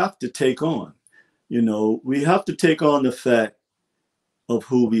we have to take on. We have to take on the fact of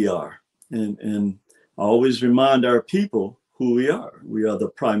who we are. And I always remind our people who we are. We are the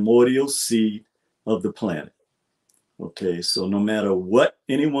primordial seed of the planet. Okay, so no matter what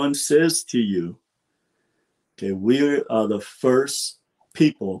anyone says to you, okay, we are the first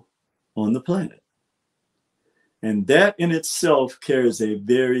people on the planet. And that in itself carries a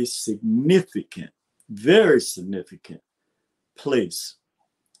very significant place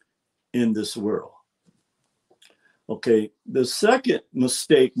in this world. Okay, the second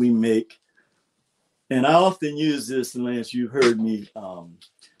mistake we make, and I often use this, and Lance, you heard me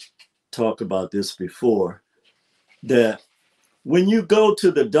talk about this before, that when you go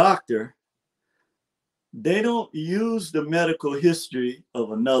to the doctor, they don't use the medical history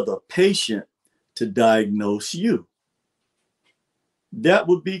of another patient to diagnose you. That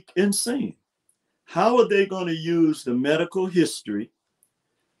would be insane. How are they going to use the medical history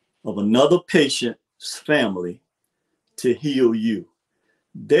of another patient's family to heal you?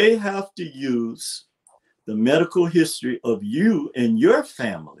 They have to use the medical history of you and your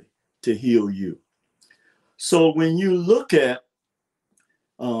family to heal you. So when you look at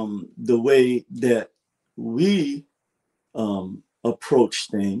the way that we approach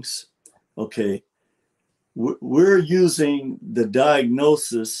things. Okay. We're using the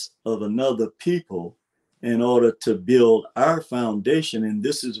diagnosis of another people in order to build our foundation. And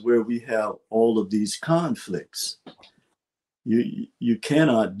this is where we have all of these conflicts. You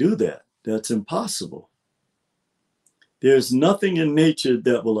cannot do that. That's impossible. There's nothing in nature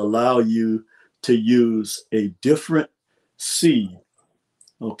that will allow you to use a different seed,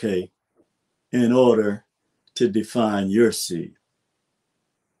 okay, in order to define your seed.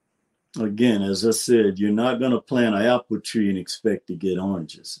 Again, as I said, you're not going to plant an apple tree and expect to get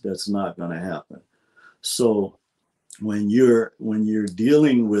oranges. That's not going to happen. So when you're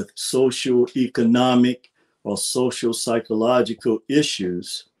dealing with social, economic, or social psychological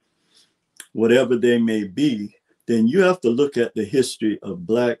issues, whatever they may be, then you have to look at the history of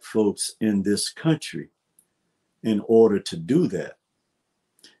Black folks in this country in order to do that,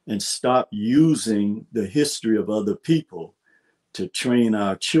 and stop using the history of other people to train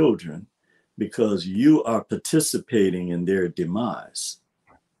our children, because you are participating in their demise.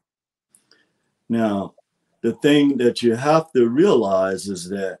 Now, the thing that you have to realize is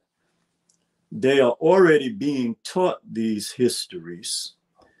that they are already being taught these histories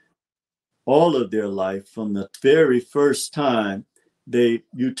all of their life from the very first time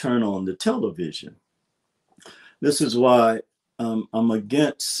you turn on the television. This is why I'm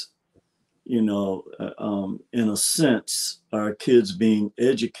against, in a sense, our kids being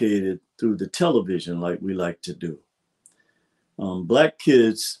educated through the television like we like to do. Black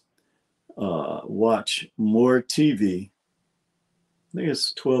kids watch more TV, I think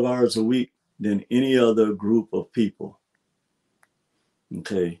it's 12 hours a week, than any other group of people.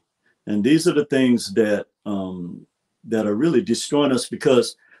 Okay. And these are the things that are really destroying us,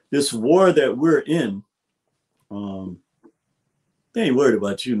 because this war that we're in, they ain't worried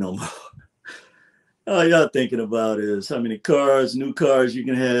about you no more. All y'all thinking about is how many new cars you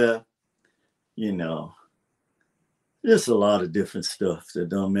can have, Just a lot of different stuff that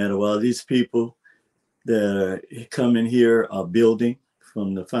don't matter. While these people that are coming here are building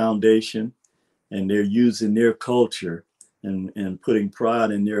from the foundation, and they're using their culture and putting pride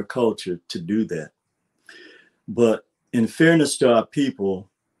in their culture to do that. But in fairness to our people,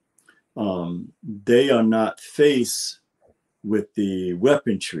 they are not faced with the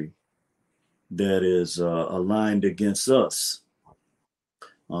weaponry that is aligned against us.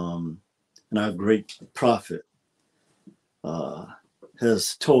 And our great prophet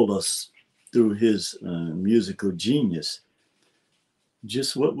has told us through his musical genius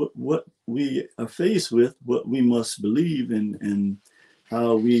just what we are faced with, what we must believe, and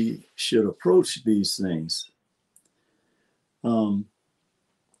how we should approach these things. One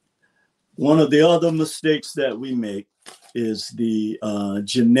of the other mistakes that we make is the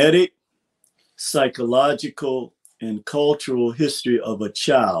genetic, psychological, and cultural history of a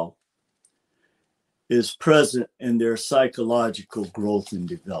child is present in their psychological growth and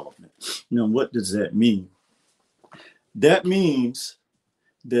development. Now, what does that mean? That means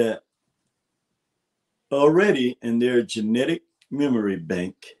that already in their genetic memory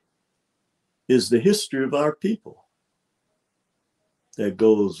bank is the history of our people that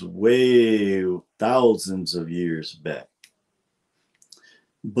goes way thousands of years back.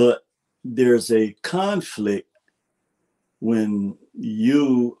 But there's a conflict when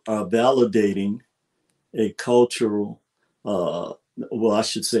you are validating a cultural, a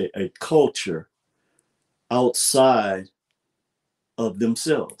culture outside of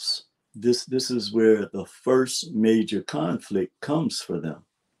themselves. This is where the first major conflict comes for them.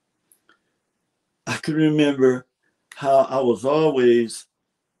 I can remember how I was always,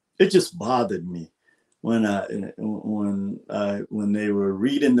 it just bothered me when they were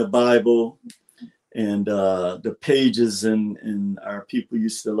reading the Bible, and the pages and our people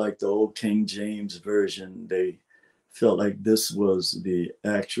used to like the old King James version. They felt like this was the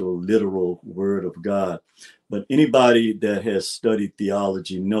actual literal word of God. But anybody that has studied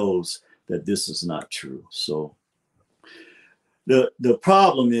theology knows that this is not true. So the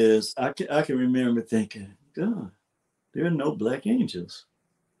problem is, I can remember thinking, God, there are no black angels.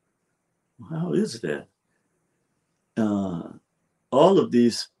 How is that? All of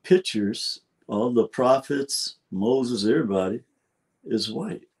these pictures, all the prophets, Moses, everybody is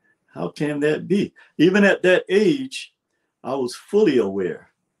white. How can that be? Even at that age, I was fully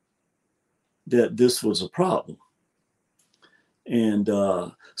aware that this was a problem. And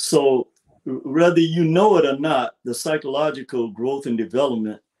so whether you know it or not, the psychological growth and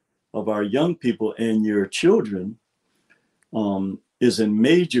development of our young people and your children is in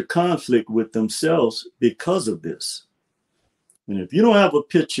major conflict with themselves because of this. And if you don't have a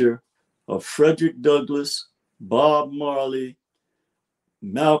picture of Frederick Douglass, Bob Marley,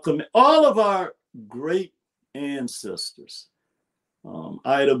 Malcolm, all of our great ancestors,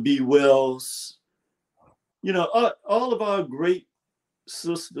 Ida B. Wells, all of our great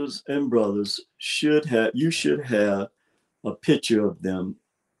sisters and brothers you should have a picture of them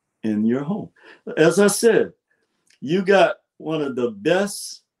in your home. As I said, you got one of the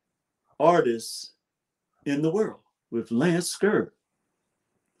best artists in the world with Lance Skirt.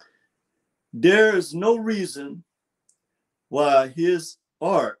 There is no reason why his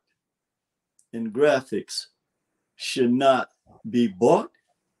art and graphics should not be bought,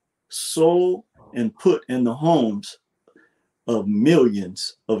 sold, and put in the homes of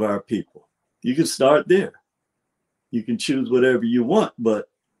millions of our people. You can start there. You can choose whatever you want, but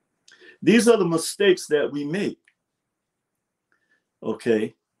these are the mistakes that we make.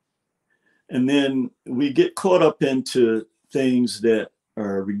 Okay. And then we get caught up into things that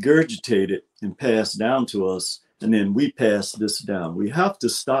are regurgitated and passed down to us, and then we pass this down. We have to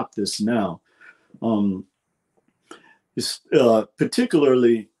stop this now.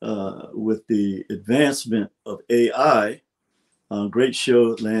 Particularly with the advancement of AI. Great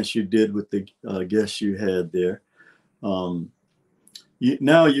show, Lance, you did with the guests you had there. Some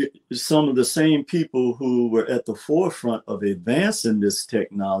of the same people who were at the forefront of advancing this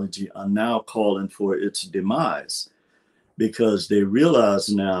technology are now calling for its demise, because they realize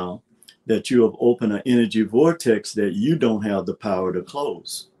now that you have opened an energy vortex that you don't have the power to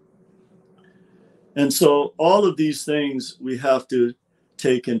close. And so all of these things we have to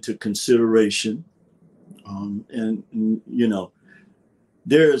take into consideration.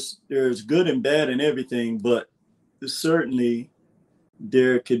 There's good and bad in everything, but certainly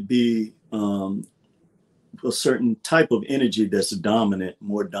there could be a certain type of energy that's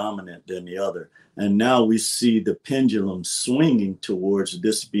more dominant than the other. And now we see the pendulum swinging towards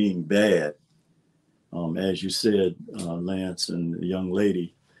this being bad. As you said, Lance and the young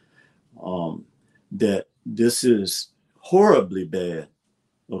lady, that this is horribly bad,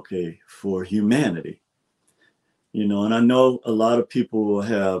 okay, for humanity. And I know a lot of people will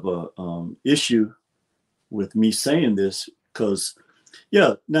have an issue with me saying this because,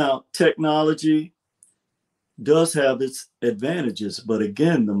 now technology does have its advantages. But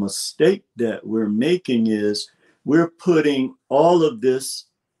again, the mistake that we're making is we're putting all of this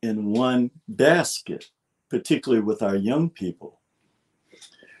in one basket, particularly with our young people.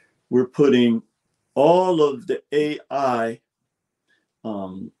 We're putting all of the AI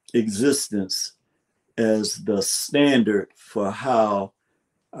existence as the standard for how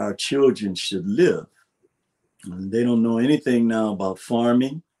our children should live. And they don't know anything now about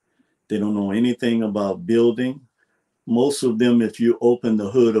farming. They don't know anything about building. Most of them, if you open the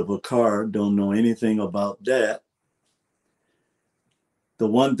hood of a car, don't know anything about that. The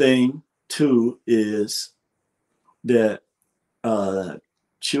one thing, too, is that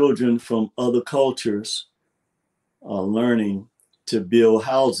children from other cultures are learning to build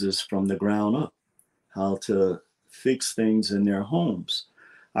houses from the ground up, how to fix things in their homes.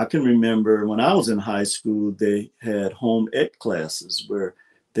 I can remember when I was in high school, they had home ec classes where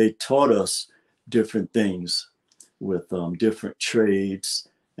they taught us different things with different trades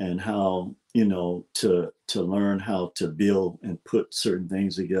and how, to learn how to build and put certain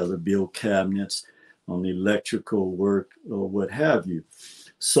things together, build cabinets, on electrical work or what have you.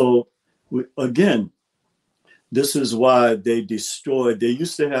 So again, this is why they used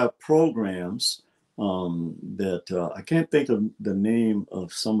to have programs that I can't think of the name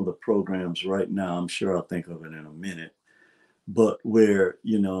of some of the programs right now. I'm sure I'll think of it in a minute. But where,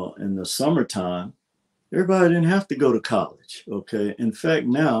 in the summertime, everybody didn't have to go to college, okay? In fact,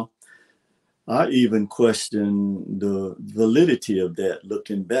 now, I even question the validity of that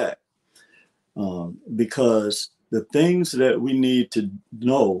looking back. Because the things that we need to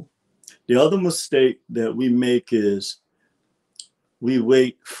know, the other mistake that we make is we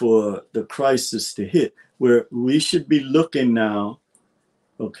wait for the crisis to hit, where we should be looking now,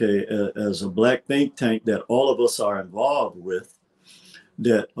 okay, as a Black think tank that all of us are involved with,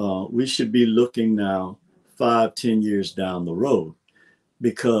 that we should be looking now 5-10 years down the road.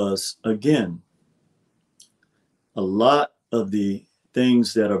 Because again, a lot of the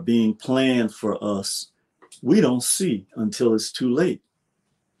things that are being planned for us, we don't see until it's too late.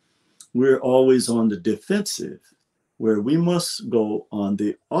 We're always on the defensive, where we must go on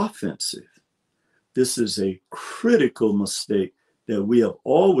the offensive. This is a critical mistake that we have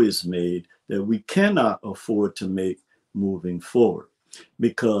always made, that we cannot afford to make moving forward,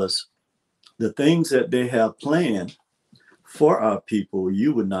 because the things that they have planned for our people,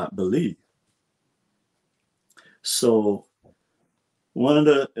 you would not believe. So one of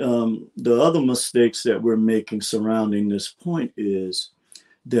the other mistakes that we're making surrounding this point is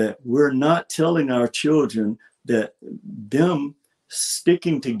that we're not telling our children that them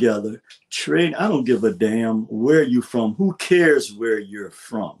sticking together, trade. I don't give a damn where you're from. Who cares where you're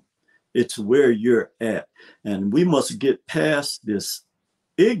from? It's where you're at. And we must get past this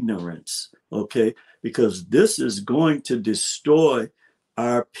ignorance, okay? Because this is going to destroy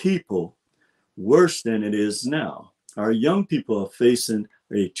our people worse than it is now. Our young people are facing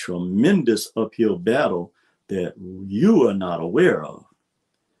a tremendous uphill battle that you are not aware of,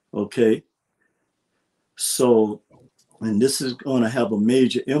 okay? So, and this is going to have a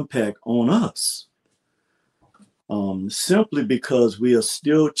major impact on us, simply because we are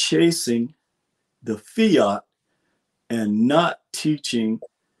still chasing the fiat and not teaching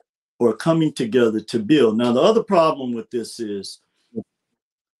or coming together to build. Now, the other problem with this is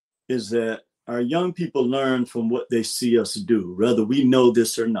that our young people learn from what they see us do, whether we know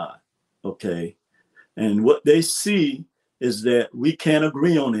this or not, okay? And what they see is that we can't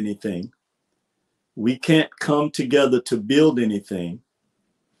agree on anything. We can't come together to build anything.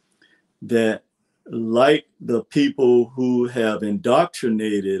 That, like the people who have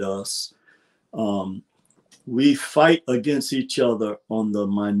indoctrinated us, we fight against each other on the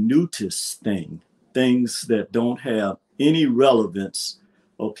minutest things that don't have any relevance,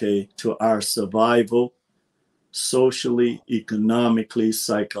 okay, to our survival, socially, economically,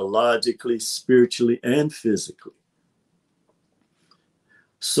 psychologically, spiritually, and physically.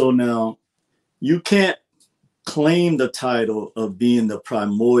 So now you can't claim the title of being the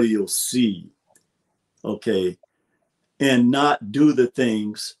primordial seed, okay, and not do the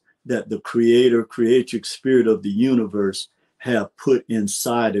things that the creator, creatrix spirit of the universe have put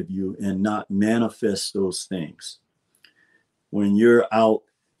inside of you and not manifest those things. When you're out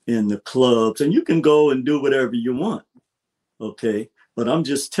in the clubs, and you can go and do whatever you want, okay? But I'm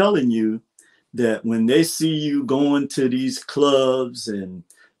just telling you that when they see you going to these clubs and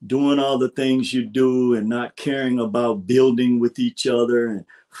doing all the things you do and not caring about building with each other and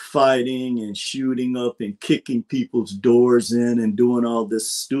fighting and shooting up and kicking people's doors in and doing all this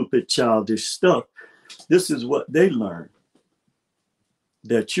stupid childish stuff, this is what they learn.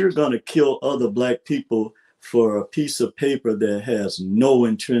 That you're going to kill other Black people for a piece of paper that has no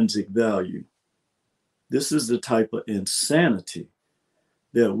intrinsic value. This is the type of insanity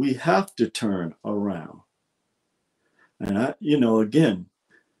that we have to turn around. And again,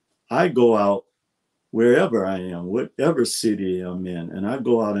 I go out wherever I am, whatever city I'm in, and I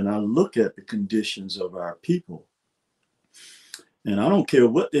go out and I look at the conditions of our people. And I don't care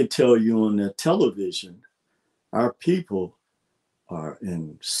what they tell you on their television, our people are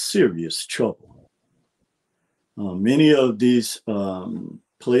in serious trouble. Many of these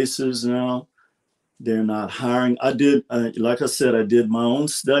places now, they're not hiring. Like I said, I did my own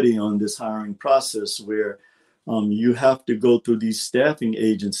study on this hiring process where you have to go through these staffing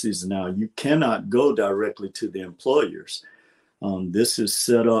agencies now. You cannot go directly to the employers. This is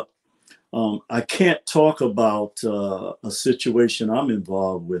set up. I can't talk about a situation I'm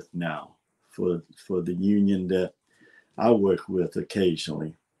involved with now for the union that I work with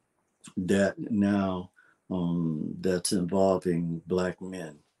occasionally, that now that's involving Black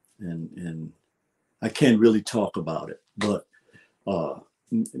men. And I can't really talk about it, but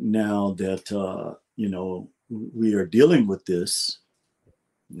now that, we are dealing with this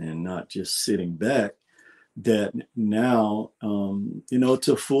and not just sitting back, that now, it's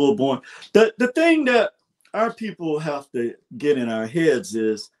a full born. The thing that our people have to get in our heads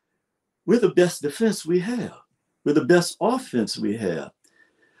is we're the best defense we have. We're the best offense we have.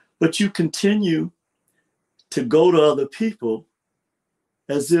 But you continue to go to other people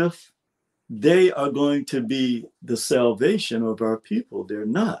as if they are going to be the salvation of our people. They're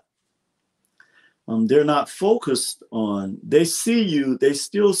not. They're not focused on, they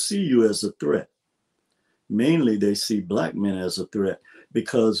still see you as a threat. Mainly they see Black men as a threat,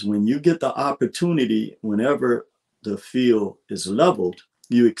 because when you get the opportunity, whenever the field is leveled,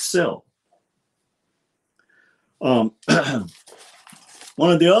 you excel. One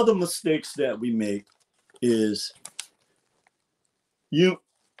of the other mistakes that we make is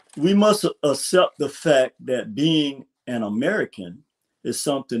we must accept the fact that being an American is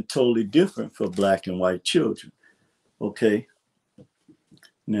something totally different for Black and white children. Okay.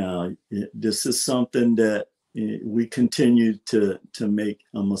 Now, this is something that we continue to make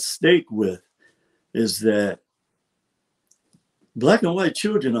a mistake with, is that Black and white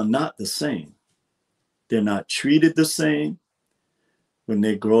children are not the same. They're not treated the same when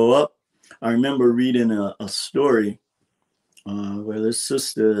they grow up. I remember reading a story where this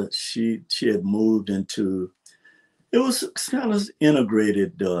sister, she had moved into, it was kind of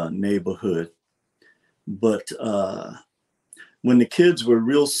integrated neighborhood, but when the kids were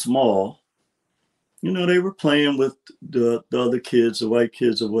real small, you know, they were playing with the other kids, the white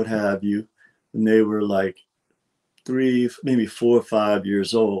kids or what have you, when they were like 3, maybe 4 or 5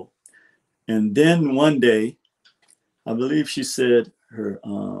 years old. And then one day, I believe she said her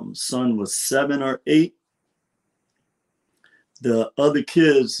son was 7 or 8. The other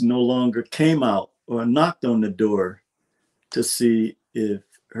kids no longer came out or knocked on the door to see if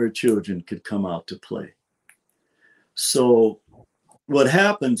her children could come out to play. So what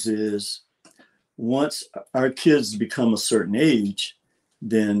happens is, once our kids become a certain age,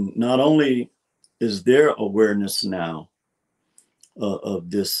 then not only is there awareness now of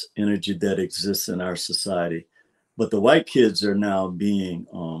this energy that exists in our society, but the white kids are now being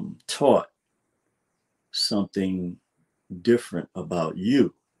taught something different about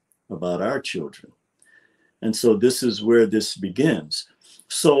you, about our children. And so this is where this begins.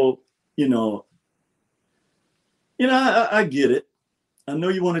 So, I get it. I know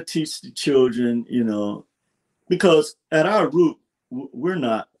you want to teach the children, because at our root, we're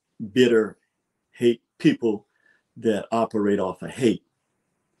not bitter, hate people that operate off of hate.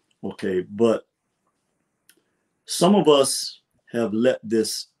 Okay. But some of us have let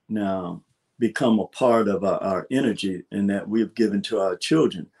this now become a part of our energy and that we've given to our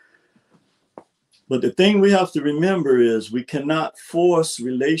children. But the thing we have to remember is we cannot force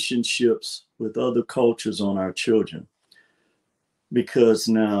relationships with other cultures on our children, because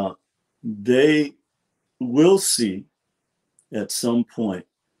now they will see at some point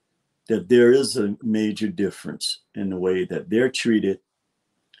that there is a major difference in the way that they're treated,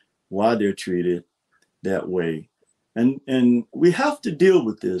 why they're treated that way. And we have to deal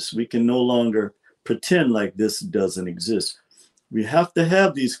with this. We can no longer pretend like this doesn't exist. We have to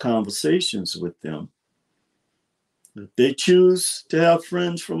have these conversations with them. If they choose to have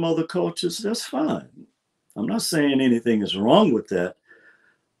friends from other cultures, that's fine. I'm not saying anything is wrong with that.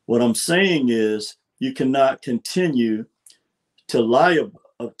 What I'm saying is you cannot continue to lie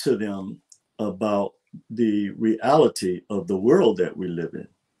to them about the reality of the world that we live in.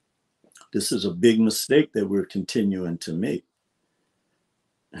 This is a big mistake that we're continuing to make.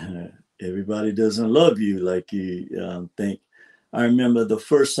 Everybody doesn't love you like you think. I remember the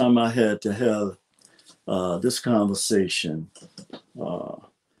first time I had to have this conversation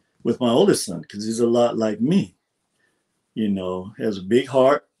with my oldest son, because he's a lot like me, has a big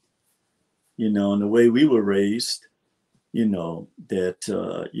heart, and the way we were raised,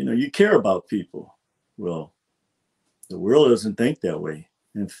 that, you care about people. Well, the world doesn't think that way.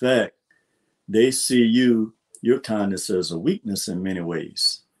 In fact, they see your kindness as a weakness in many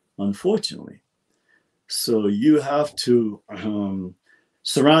ways, unfortunately. So you have to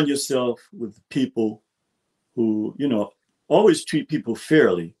surround yourself with people who, always treat people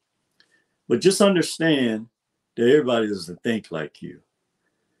fairly, but just understand that everybody doesn't think like you.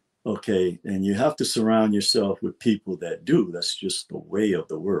 Okay. And you have to surround yourself with people that do. That's just the way of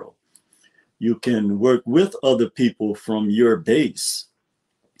the world. You can work with other people from your base.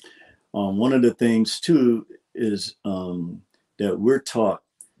 One of the things too is that we're taught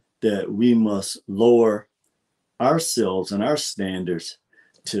that we must lower ourselves and our standards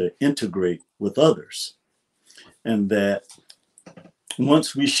to integrate with others. And that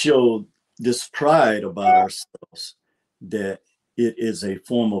once we show this pride about ourselves, that it is a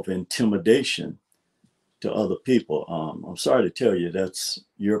form of intimidation to other people. I'm sorry to tell you, that's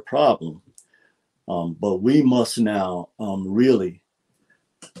your problem. But we must now really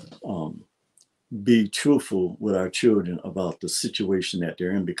be truthful with our children about the situation that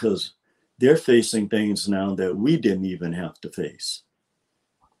they're in, because they're facing things now that we didn't even have to face.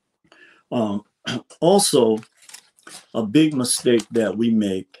 Also, a big mistake that we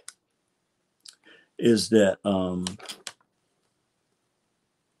make is that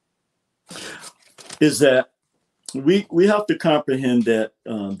we have to comprehend that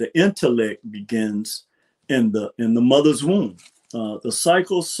the intellect begins in the mother's womb. The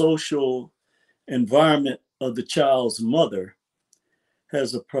psychosocial environment of the child's mother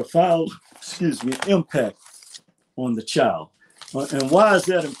has a profound, impact on the child. And why is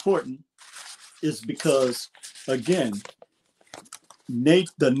that important? Is because, again,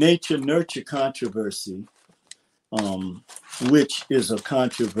 the nature-nurture controversy, which is a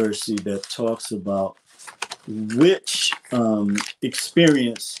controversy that talks about which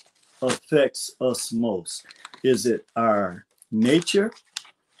experience affects us most. Is it our nature?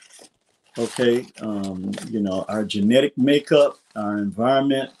 Okay, our genetic makeup, our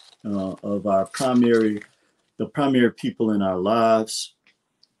environment, of the primary people in our lives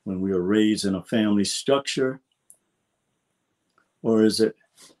when we were raised in a family structure? Or is it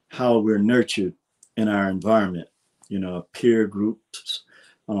how we're nurtured in our environment, peer groups,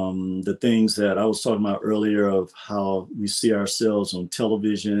 the things that I was talking about earlier of how we see ourselves on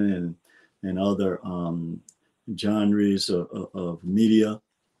television and other genres of media,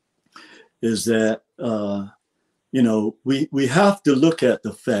 is that, we have to look at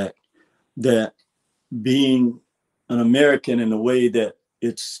the fact that being an American in the way that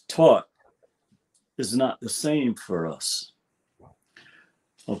it's taught is not the same for us.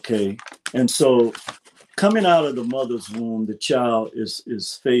 Okay. And so coming out of the mother's womb, the child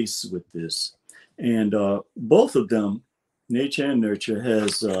is faced with this. And both of them, nature and nurture,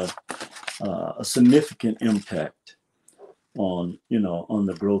 has a significant impact on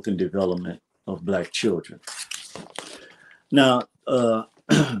the growth and development of Black children. Now,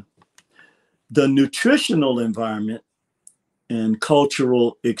 the nutritional environment and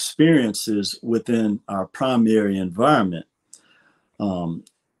cultural experiences within our primary environment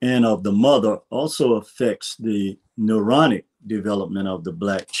and of the mother also affects the neuronic development of the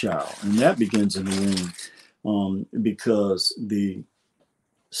Black child. And that begins in the womb because the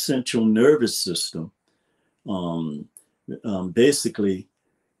central nervous system basically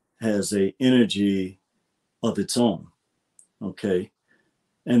has a energy of its own, okay?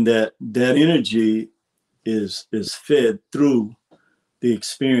 And that energy is fed through the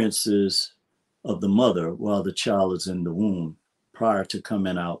experiences of the mother while the child is in the womb prior to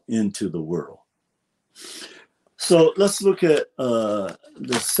coming out into the world. So let's look at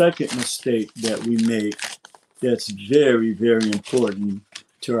the second mistake that we make that's very, very important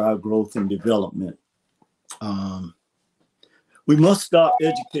to our growth and development. We must stop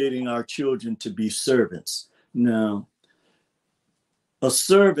educating our children to be servants. Now, a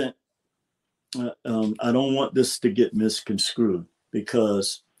servant, I don't want this to get misconstrued,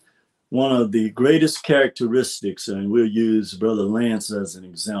 because one of the greatest characteristics, and we'll use Brother Lance as an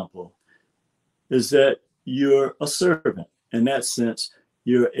example, is that you're a servant. In that sense,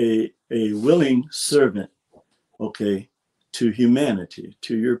 you're a willing servant, okay, to humanity,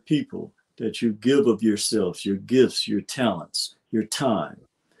 to your people, that you give of yourselves, your gifts, your talents, your time.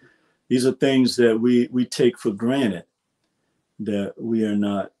 These are things that we take for granted, that we are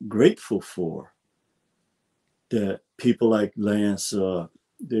not grateful for, that people like Lance,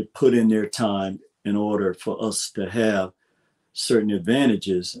 they put in their time in order for us to have certain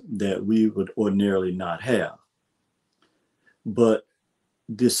advantages that we would ordinarily not have. But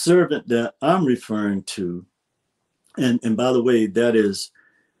the servant that I'm referring to, and by the way, that is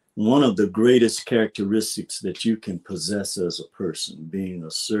one of the greatest characteristics that you can possess as a person, being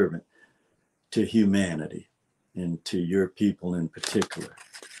a servant to humanity and to your people in particular.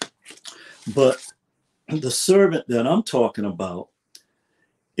 But the servant that I'm talking about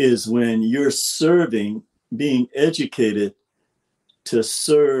is when you're serving, being educated to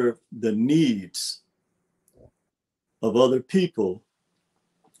serve the needs of other people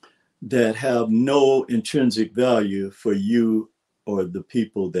that have no intrinsic value for you or the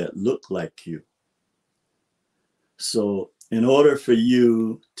people that look like you. So in order for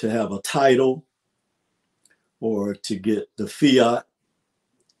you to have a title or to get the fiat,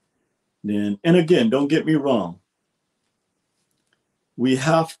 then, and again, don't get me wrong, we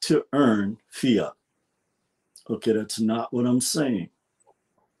have to earn fiat. Okay, that's not what I'm saying.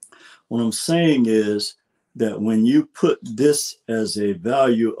 What I'm saying is that when you put this as a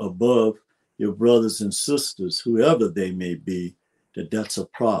value above your brothers and sisters, whoever they may be, that's a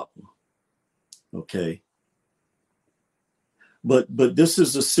problem. Okay. But this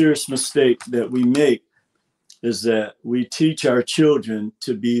is a serious mistake that we make, is that we teach our children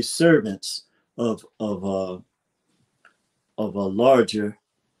to be servants of a larger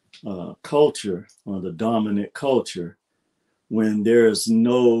culture, or the dominant culture, when there is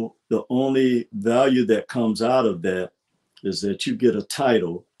the only value that comes out of that is that you get a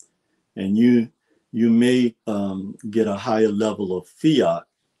title, and you may get a higher level of fiat,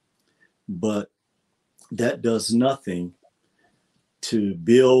 but that does nothing to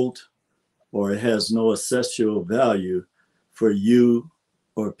build, or it has no essential value for you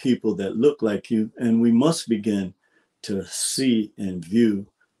or people that look like you. And we must begin to see and view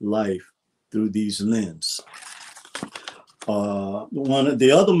life through these lenses. One of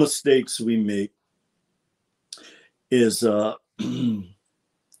the other mistakes we make is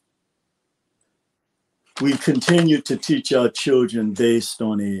we continue to teach our children based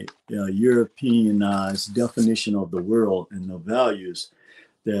on a Europeanized definition of the world and the values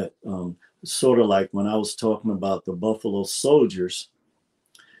that sort of like when I was talking about the Buffalo Soldiers,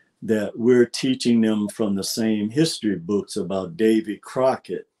 that we're teaching them from the same history books about Davy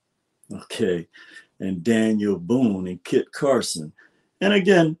Crockett, okay, and Daniel Boone and Kit Carson. And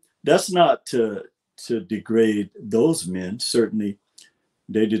again, that's not to to degrade those men. Certainly,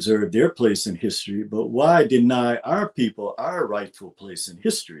 they deserve their place in history, but why deny our people our rightful place in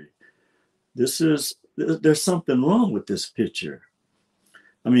history? There's something wrong with this picture.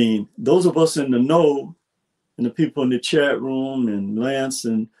 I mean, those of us in the know, and the people in the chat room, and Lance,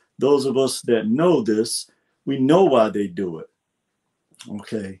 and those of us that know this, we know why they do it.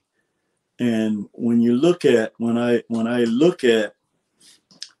 Okay. And when you look at, when I look at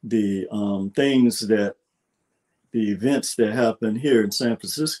the things that, the events that happened here in San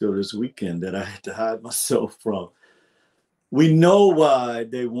Francisco this weekend that I had to hide myself from, we know why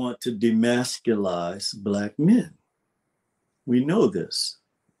they want to demasculize Black men. We know this.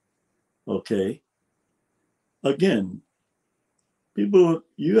 Okay. Again, people,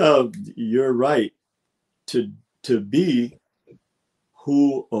 you have your right to be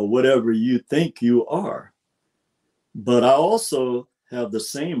who or whatever you think you are. But I also have the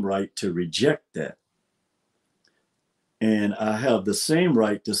same right to reject that. And I have the same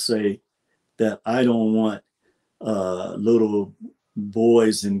right to say that I don't want little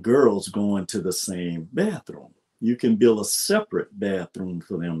boys and girls going to the same bathroom. You can build a separate bathroom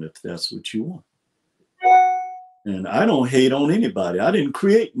for them if that's what you want. And I don't hate on anybody. I didn't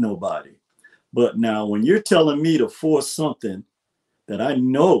create nobody. But now when you're telling me to force something that I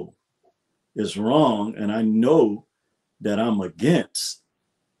know is wrong and I know that I'm against,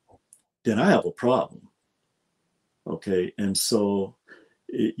 then I have a problem. Okay. And so,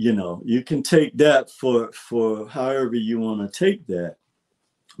 you know, you can take that for however you want to take that.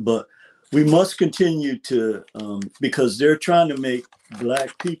 But we must continue to, because they're trying to make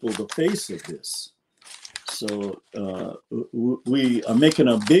Black people the face of this. So we are making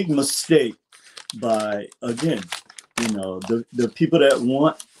a big mistake by, again, you know, the people that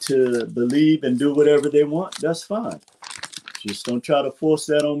want to believe and do whatever they want, that's fine. Just don't try to force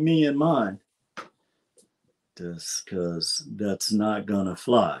that on me and mine, just because that's not gonna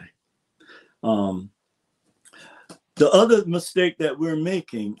fly. The other mistake that we're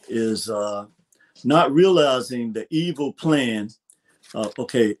making is not realizing the evil plan,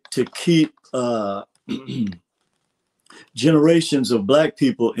 to keep generations of Black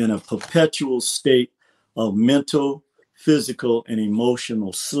people in a perpetual state of mental, physical, and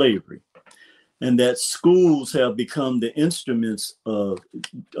emotional slavery. And that schools have become the instruments of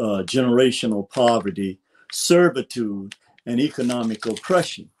generational poverty, servitude, and economic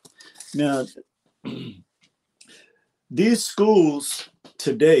oppression. Now, these schools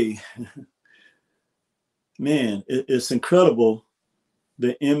today, man, it's incredible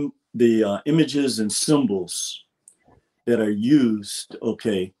the images and symbols that are used,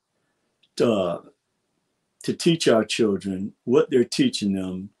 to teach our children what they're teaching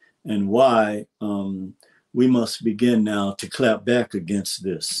them, and why we must begin now to clap back against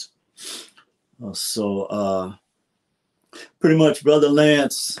this. Pretty much, Brother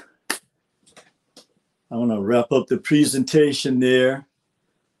Lance, I want to wrap up the presentation there.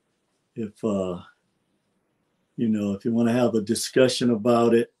 If you know, if you want to have a discussion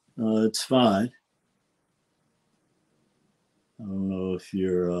about it, it's fine. I don't know if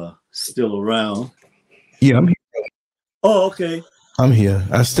you're still around. Yeah, I'm here. Oh, okay. I'm here.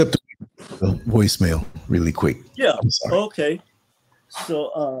 I stepped away the voicemail really quick. Yeah. I'm sorry. Okay.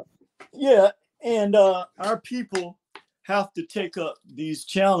 So, yeah, and our people have to take up these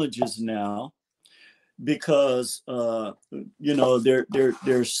challenges now, because you know,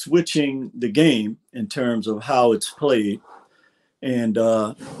 they're switching the game in terms of how it's played. And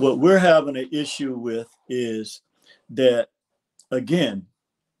what we're having an issue with is that, again,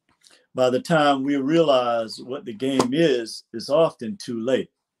 by the time we realize what the game is often too late.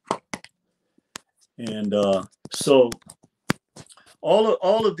 And so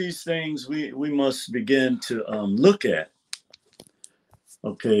all of these things we must begin to look at,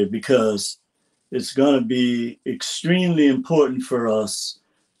 okay, because it's going to be extremely important for us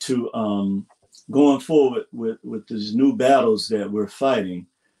to going forward with these new battles that we're fighting,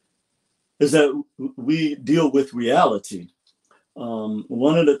 is that we deal with reality.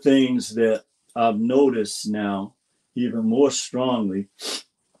 One of the things that I've noticed now even more strongly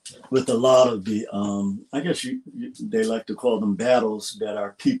with a lot of the, I guess they like to call them battles that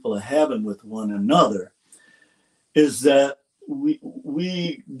our people are having with one another, is that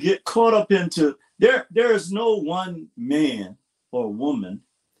we get caught up into, there is no one man or woman,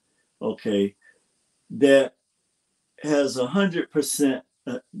 okay, that has 100%,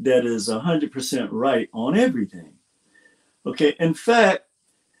 that is 100% right on everything. Okay, in fact,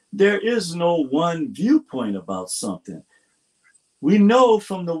 there is no one viewpoint about something. We know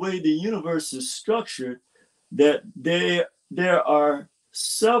from the way the universe is structured that there are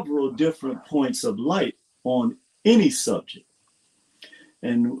several different points of light on any subject.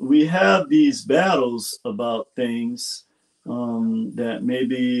 And we have these battles about things that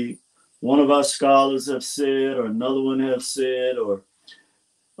maybe one of our scholars have said, or another one have said, or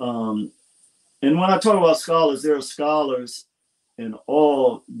and when I talk about scholars, there are scholars in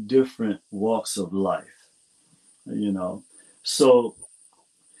all different walks of life, you know. So,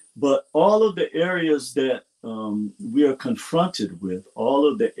 but all of the areas that we are confronted with, all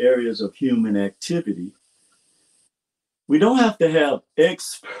of the areas of human activity, we don't have to have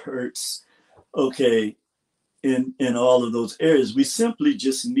experts, okay, in all of those areas. We simply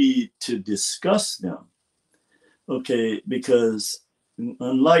just need to discuss them, okay, because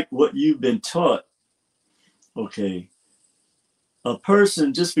unlike what you've been taught, okay, a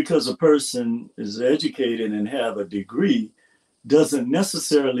person, just because a person is educated and have a degree, doesn't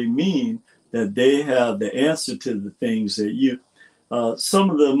necessarily mean that they have the answer to the things that some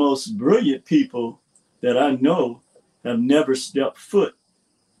of the most brilliant people that I know have never stepped foot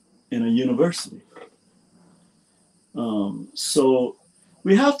in a university. So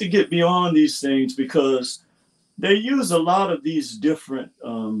we have to get beyond these things, because they use a lot of these different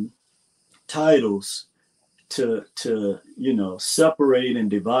titles to you know, separate and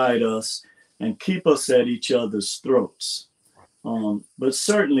divide us and keep us at each other's throats. But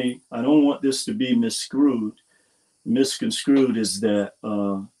certainly, I don't want this to be misconstrued, is that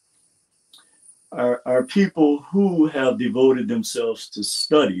our people who have devoted themselves to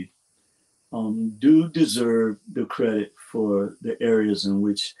study do deserve the credit for the areas in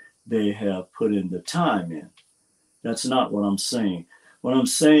which they have put in the time in. That's not what I'm saying. What I'm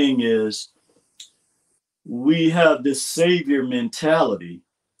saying is, we have this savior mentality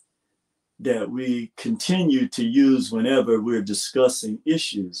that we continue to use whenever we're discussing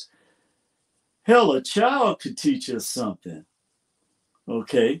issues. Hell, a child could teach us something,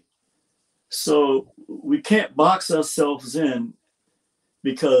 okay? So we can't box ourselves in,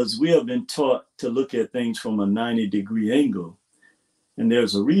 because we have been taught to look at things from a 90-degree angle. And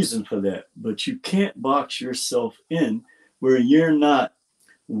there's a reason for that. But you can't box yourself in where you're not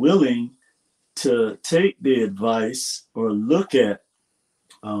willing to take the advice or look at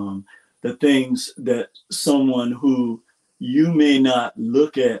the things that someone who you may not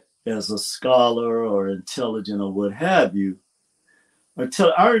look at as a scholar or intelligent or what have you.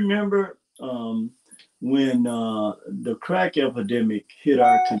 I remember when the crack epidemic hit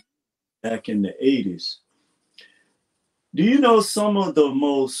our community back in the 80s. Do you know some of the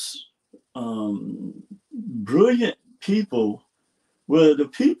most brilliant people were the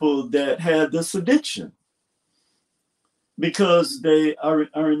people that had this addiction? Because I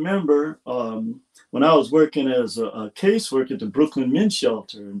remember when I was working as a caseworker at the Brooklyn Men's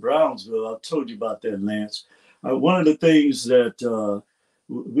Shelter in Brownsville, I've told you about that, Lance. One of the things that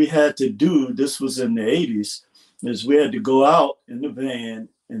we had to do, this was in the 80s, is we had to go out in the van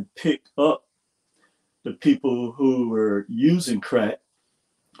and pick up the people who were using crack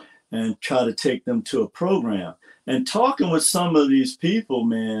and try to take them to a program. And talking with some of these people,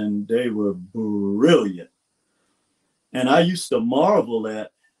 man, they were brilliant. And I used to marvel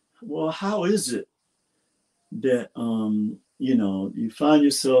at, well, how is it that, you know, you find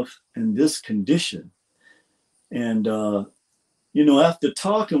yourself in this condition? And, you know, after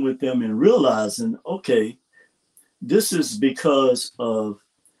talking with them and realizing, okay, this is because of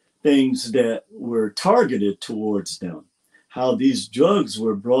things that were targeted towards them, how these drugs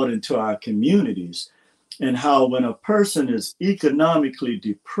were brought into our communities, and how when a person is economically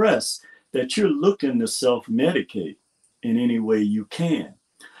depressed, that you're looking to self-medicate in any way you can.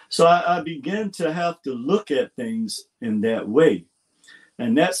 So I began to have to look at things in that way.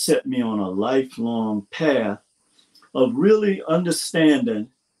 And that set me on a lifelong path of really understanding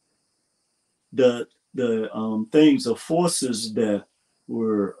the things, the forces that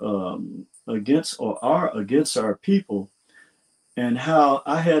were against or are against our people, and how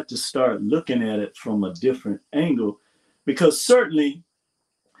I had to start looking at it from a different angle, because certainly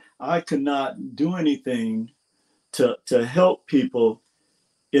I could not do anything to help people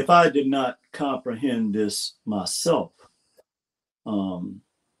if I did not comprehend this myself. And,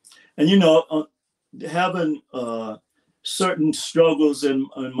 you know, having certain struggles in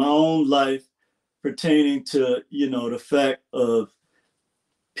my own life pertaining to, you know, the fact of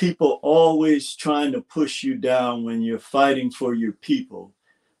people always trying to push you down when you're fighting for your people,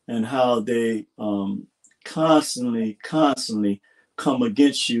 and how they constantly come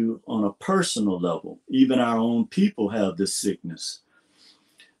against you on a personal level. Even our own people have this sickness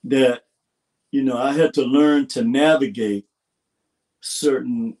that, you know, I had to learn to navigate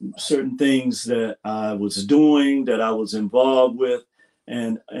certain things that I was doing, that I was involved with,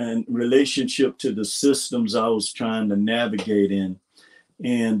 and relationship to the systems I was trying to navigate in,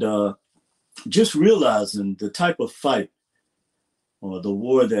 and just realizing the type of fight or the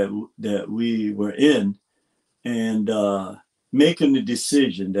war that we were in, and making the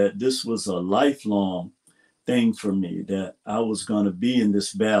decision that this was a lifelong thing for me, that I was going to be in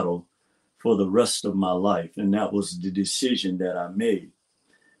this battle for the rest of my life. And that was the decision that I made.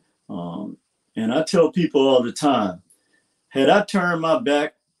 And I tell people all the time, had I turned my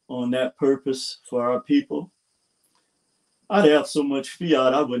back on that purpose for our people, I'd have so much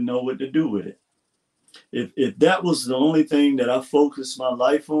fiat, I wouldn't know what to do with it. If that was the only thing that I focused my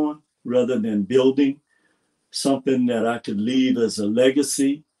life on, rather than building something that I could leave as a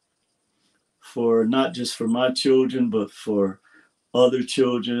legacy for not just for my children, but for other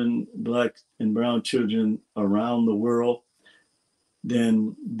children, Black and brown children around the world,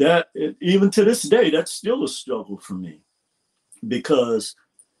 then that, even to this day, that's still a struggle for me. Because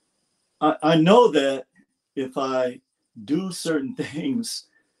I know that if I do certain things,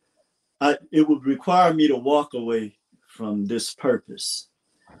 it would require me to walk away from this purpose,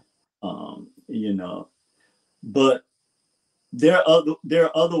 But there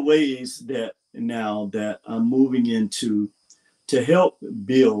are other ways that now that I'm moving into to help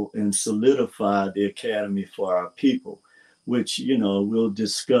build and solidify the academy for our people, which we'll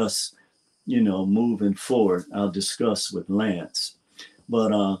discuss, moving forward. I'll discuss with Lance,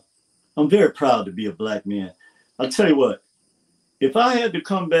 but I'm very proud to be a Black man. I'll tell you what. If I had to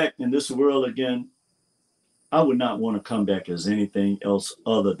come back in this world again, I would not want to come back as anything else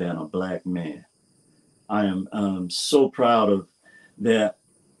other than a Black man. I am so proud of that.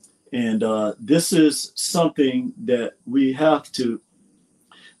 And this is something that we have to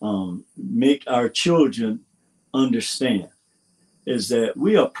make our children understand, is that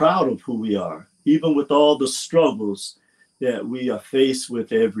we are proud of who we are, even with all the struggles that we are faced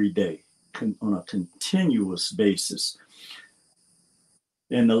with every day on a continuous basis.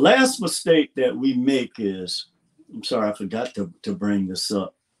 And the last mistake that we make is, I'm sorry, I forgot to bring this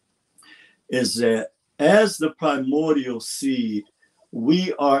up, is that as the primordial seed,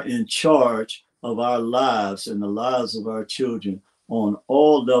 we are in charge of our lives and the lives of our children on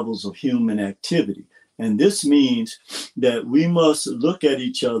all levels of human activity. And this means that we must look at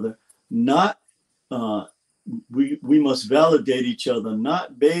each other, not, we must validate each other,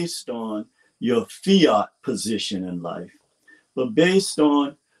 not based on your fiat position in life, but based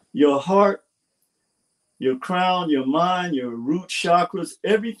on your heart, your crown, your mind, your root chakras,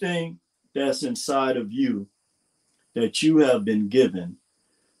 everything that's inside of you that you have been given.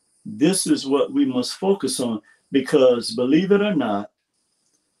 This is what we must focus on, because believe it or not,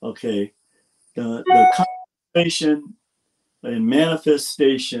 okay, the concentration and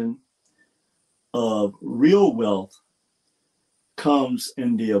manifestation of real wealth comes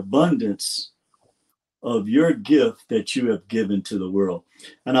in the abundance of your gift that you have given to the world.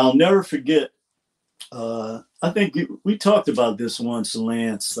 And I'll never forget, I think we talked about this once,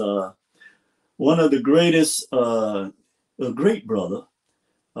 Lance, one of the greatest, a great brother,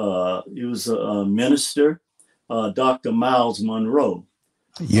 he was a minister, Dr. Miles Monroe.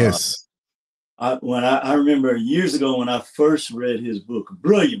 Yes. I remember years ago when I first read his book,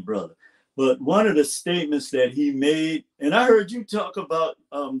 brilliant brother. But one of the statements that he made, and I heard you talk about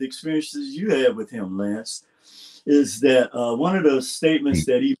the experiences you had with him, Lance, is that one of the statements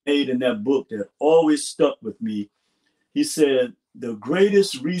that he made in that book that always stuck with me, he said, the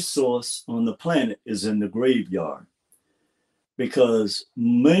greatest resource on the planet is in the graveyard, because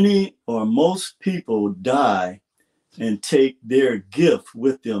many or most people die and take their gift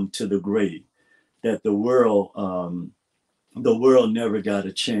with them to the grave, that the world never got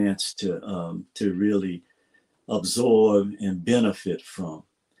a chance to really absorb and benefit from.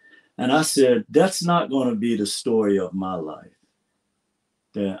 And I said, that's not going to be the story of my life.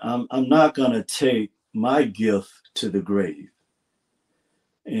 That I'm not going to take my gift to the grave.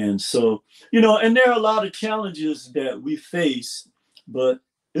 And so, and there are a lot of challenges that we face, but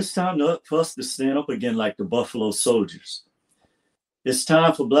it's time for us to stand up again like the Buffalo Soldiers. It's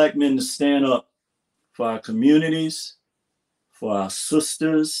time for Black men to stand up for our communities, for our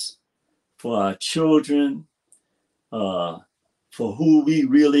sisters, for our children, for who we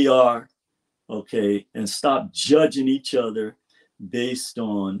really are, okay, and stop judging each other based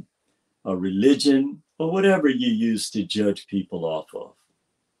on a religion or whatever you use to judge people off of.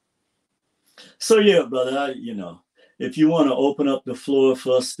 So yeah, brother, if you want to open up the floor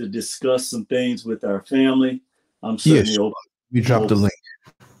for us to discuss some things with our family, I'm certainly open. We dropped the link.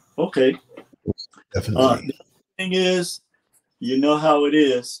 Okay. Definitely. The thing is, you know how it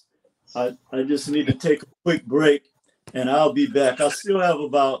is. I just need to take a quick break and I'll be back. I still have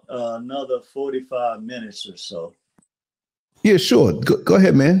about another 45 minutes or so. Yeah, sure. Go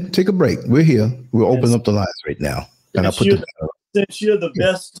ahead, man. Take a break. We're here. We'll open up the lines right now. And Since you're the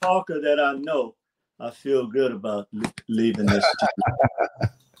best talker that I know, I feel good about leaving this to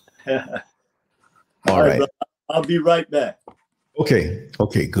you. All right. I'll be right back. Okay.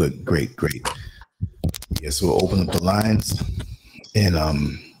 Good. Great. Yes, we'll open up the lines. And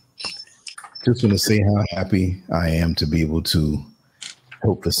just want to say how happy I am to be able to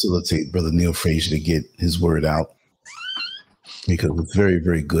help facilitate Brother Neil Frazier to get his word out, because it's very,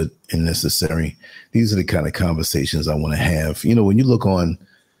 very good and necessary. These are the kind of conversations I want to have. You know, when you look on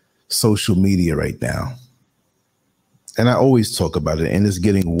social media right now, and I always talk about it, and it's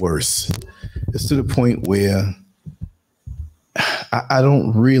getting worse. It's to the point where I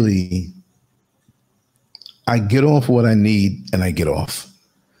don't really, I get off what I need and I get off,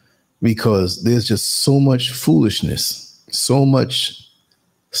 because there's just so much foolishness, so much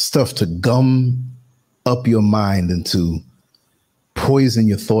stuff to gum up your mind and to poison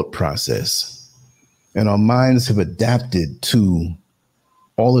your thought process. And our minds have adapted to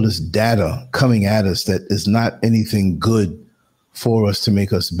all of this data coming at us that is not anything good for us to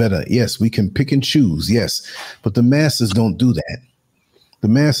make us better. Yes, we can pick and choose. Yes, but the masses don't do that. The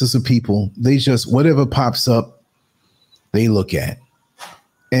masses of people, they just, whatever pops up, they look at.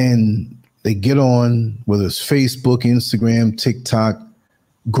 And they get on, whether it's Facebook, Instagram, TikTok,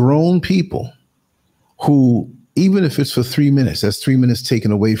 grown people who, even if it's for 3 minutes, that's 3 minutes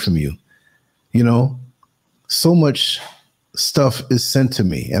taken away from you. You know, so much stuff is sent to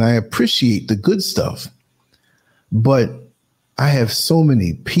me, and I appreciate the good stuff. But I have so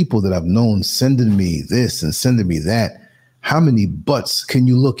many people that I've known sending me this and sending me that. How many butts can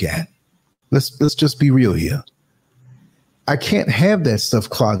you look at? Let's just be real here. I can't have that stuff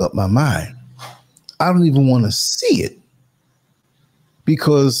clog up my mind. I don't even want to see it,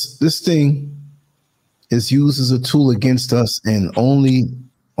 because this thing is used as a tool against us, and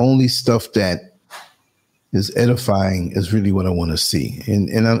only stuff that is edifying is really what I want to see.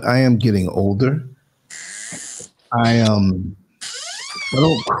 And I am getting older. I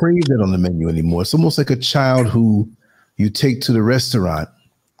don't crave that on the menu anymore. It's almost like a child who you take to the restaurant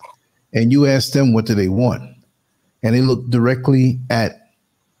and you ask them what do they want, and they look directly at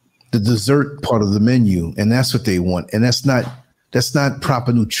the dessert part of the menu, and that's what they want. And that's not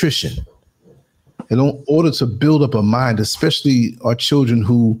proper nutrition. And in order to build up a mind, especially our children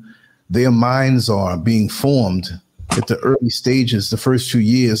who their minds are being formed at the early stages, the first few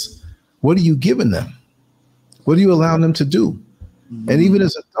years, what are you giving them? What are you allowing them to do? Mm-hmm. And even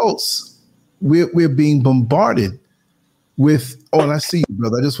as adults, we're being bombarded with, oh, and I see you,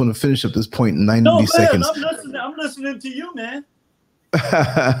 brother. I just want to finish up this point in 90 seconds. I'm listening to you, man.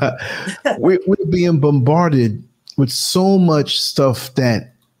 We're being bombarded with so much stuff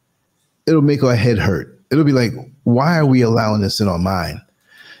that it'll make our head hurt. It'll be like, why are we allowing this in our mind?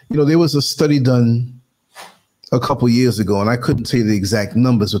 You know, there was a study done a couple years ago, and I couldn't tell you the exact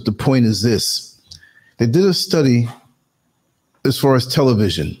numbers, but the point is this. They did a study as far as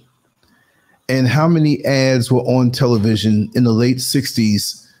television and how many ads were on television in the late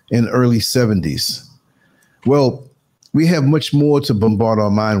 60s and early 70s. Well, we have much more to bombard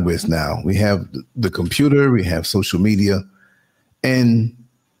our mind with now. We have the computer, we have social media, and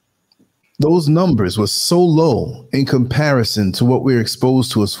those numbers were so low in comparison to what we're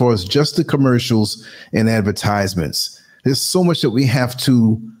exposed to as far as just the commercials and advertisements. There's so much that we have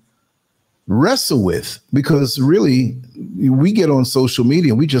to wrestle with, because really we get on social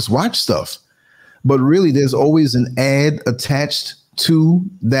media and we just watch stuff, but really there's always an ad attached to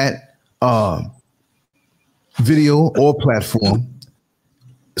that video or platform.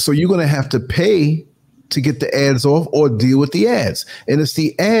 So you're going to have to pay to get the ads off or deal with the ads. And it's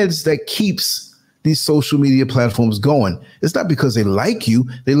the ads that keeps these social media platforms going. It's not because they like you.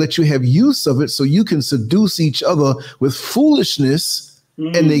 They let you have use of it so you can seduce each other with foolishness,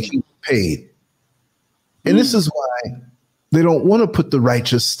 and they can get paid. And this is why they don't want to put the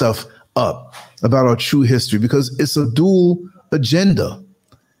righteous stuff up about our true history, because it's a dual agenda.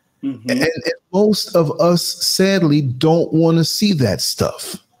 And most of us, sadly, don't want to see that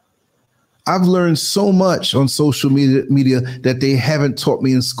stuff. I've learned so much on social media that they haven't taught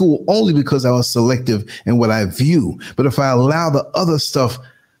me in school, only because I was selective in what I view. But if I allow the other stuff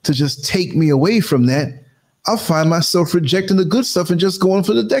to just take me away from that, I'll find myself rejecting the good stuff and just going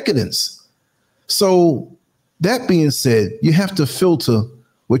for the decadence. So that being said, you have to filter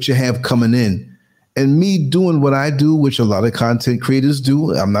what you have coming in. And me doing what I do, which a lot of content creators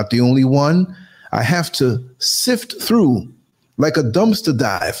do, I'm not the only one. I have to sift through like a dumpster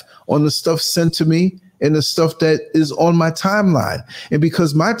dive on the stuff sent to me in the stuff that is on my timeline. And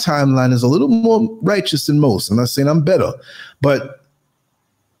because my timeline is a little more righteous than most, I'm not saying I'm better, but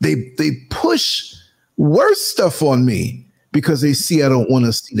they push worse stuff on me because they see I don't want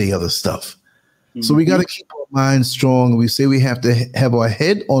to see the other stuff. Mm-hmm. So we got to keep our minds strong. We say we have to have our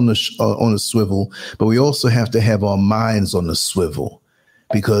head on the swivel, but we also have to have our minds on the swivel,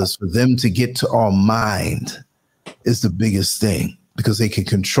 because for them to get to our mind is the biggest thing, because they can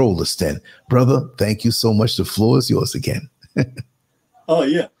control us then. Brother, thank you so much. The floor is yours again. Oh,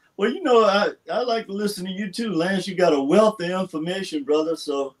 yeah. Well, you know, I like to listen to you too, Lance. You got a wealth of information, brother.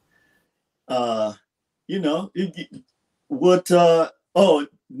 So, you know,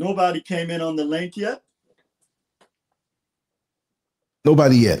 nobody came in on the link yet?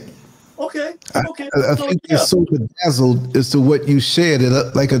 Nobody yet. Okay. Okay. I think they're so bedazzled as to what you shared, it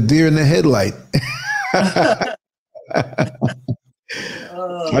like a deer in the headlight.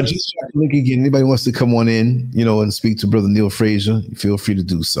 I just tried to link again. Anybody wants to come on in, you know, and speak to Brother Neil Frazier, feel free to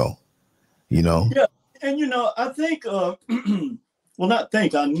do so. You know? Yeah. And, you know, I think, well, not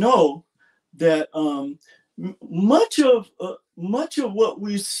think, I know that much of what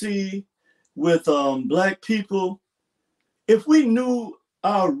we see with Black people, if we knew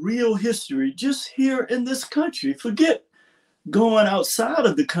our real history just here in this country, forget going outside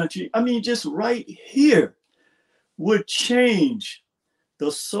of the country, I mean, just right here, would change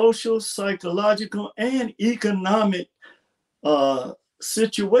the social, psychological, and economic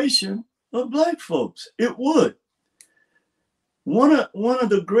situation of Black folks. It would. One of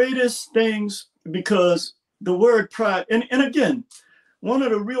the greatest things, because the word pride, and again, one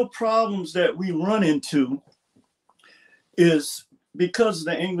of the real problems that we run into is because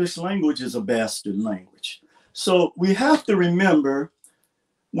the English language is a bastard language. So we have to remember,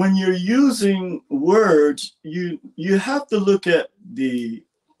 when you're using words, you have to look at the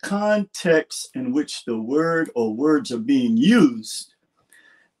context in which the word or words are being used,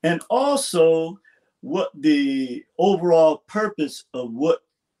 and also what the overall purpose of what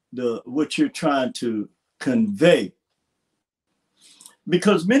you're trying to convey.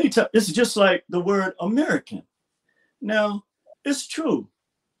 Because many times it's just like the word American. Now, it's true,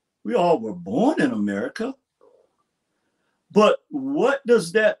 we all were born in America. But what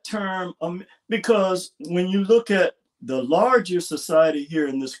does that term, because when you look at the larger society here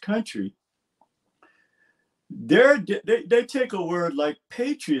in this country, they take a word like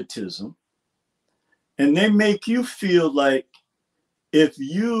patriotism and they make you feel like if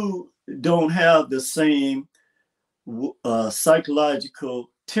you don't have the same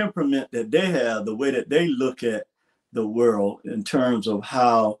psychological temperament that they have, the way that they look at the world in terms of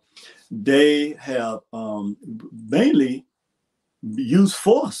how they have mainly use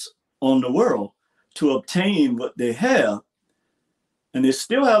force on the world to obtain what they have, and they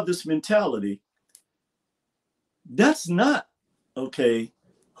still have this mentality, that's not, okay,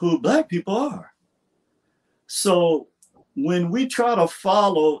 who Black people are. So when we try to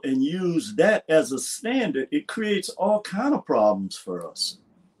follow and use that as a standard, it creates all kind of problems for us.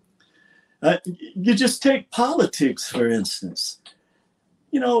 You just take politics, for instance.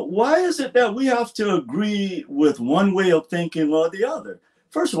 You know, why is it that we have to agree with one way of thinking or the other?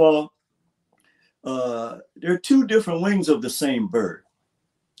 First of all, there are two different wings of the same bird.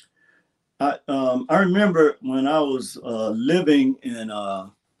 I remember when I was living in,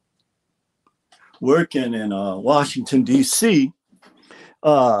 working in Washington, D.C.,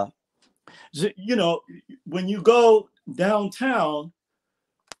 you know, when you go downtown,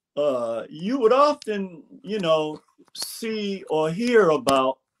 you would often, you know, see or hear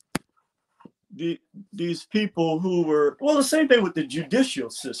about these people who were, well, the same thing with the judicial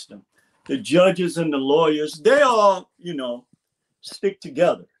system, the judges and the lawyers, they all, you know, stick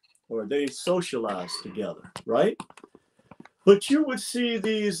together or they socialize together, right? But you would see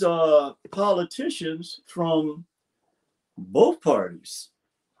these politicians from both parties.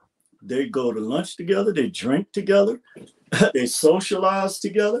 They go to lunch together, they drink together, they socialize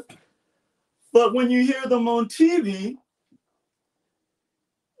together. But when you hear them on TV,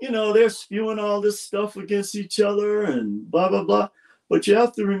 you know, they're spewing all this stuff against each other and blah, blah, blah. But you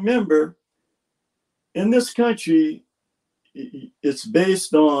have to remember, in this country, it's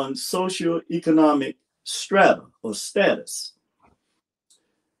based on socioeconomic strata or status.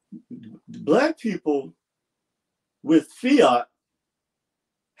 Black people with fiat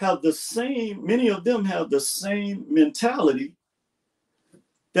have the same, many of them have the same mentality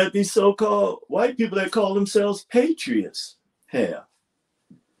that these so-called white people that call themselves patriots have.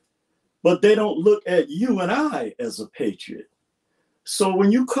 But they don't look at you and I as a patriot. So when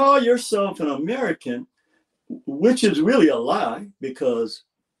you call yourself an American, which is really a lie, because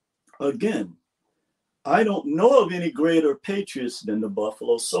again, I don't know of any greater patriots than the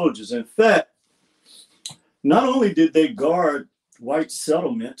Buffalo Soldiers. In fact, not only did they guard white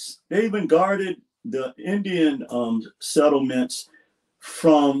settlements, they even guarded the Indian settlements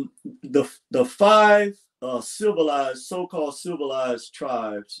from the five civilized, so-called civilized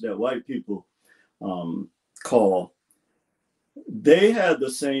tribes that white people call. They had the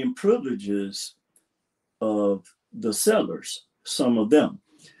same privileges of the settlers, some of them.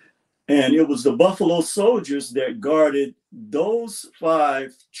 And it was the Buffalo Soldiers that guarded those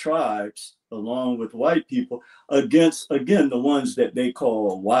five tribes, along with white people, against, again, the ones that they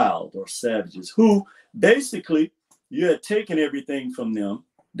call wild or savages, who basically, you had taken everything from them.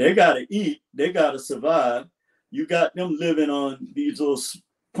 They got to eat. They got to survive. You got them living on these little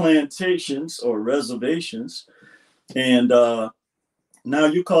plantations or reservations. And now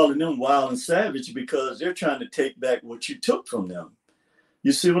you're calling them wild and savage because they're trying to take back what you took from them.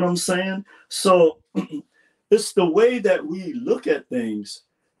 You see what I'm saying? So it's the way that we look at things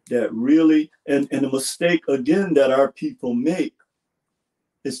that really, and the mistake, again, that our people make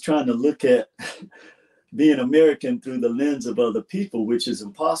is trying to look at being American through the lens of other people, which is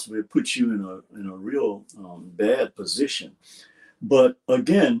impossible. It puts you in a real bad position. But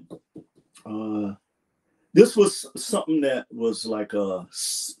again, this was something that was like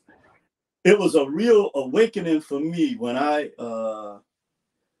it was a real awakening for me when I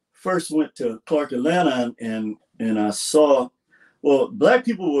first went to Clark, Atlanta, and I saw, well, Black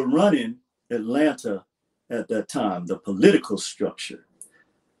people were running Atlanta at that time, the political structure.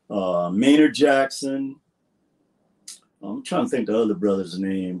 Maynard Jackson, I'm trying to think the other brother's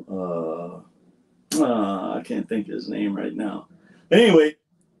name. I can't think of his name right now. Anyway,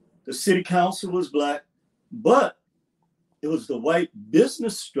 the city council was Black, but it was the white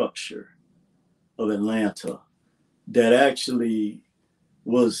business structure of Atlanta that actually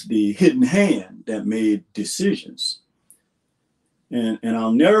was the hidden hand that made decisions. And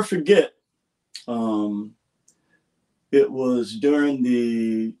I'll never forget, it was during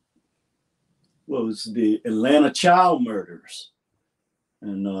the Atlanta child murders.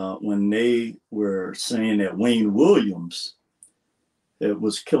 And when they were saying that Wayne Williams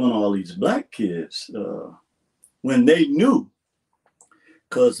was killing all these Black kids, when they knew,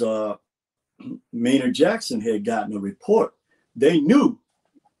 because Maynard Jackson had gotten a report, they knew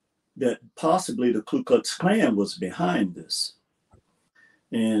that possibly the Ku Klux Klan was behind this.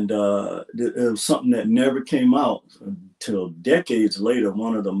 And it was something that never came out until decades later.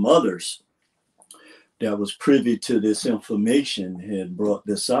 One of the mothers that was privy to this information had brought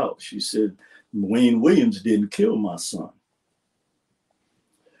this out. She said, Wayne Williams didn't kill my son.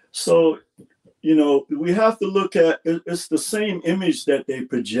 So, you know, we have to look at, it's the same image that they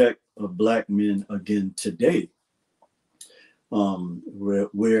project of Black men again today.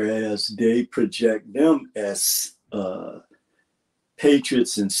 Whereas they project them as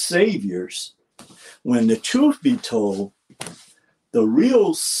patriots and saviors, when the truth be told, the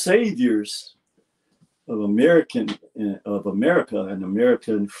real saviors of America and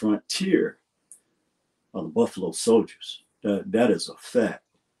American frontier are the Buffalo Soldiers. That is a fact.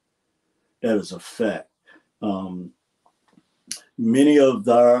 That is a fact. Many of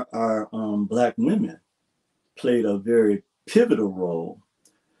our Black women played a very pivotal role.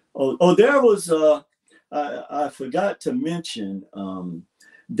 There was I forgot to mention,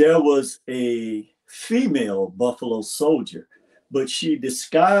 there was a female Buffalo Soldier, but she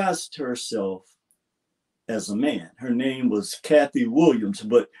disguised herself as a man. Her name was Kathy Williams,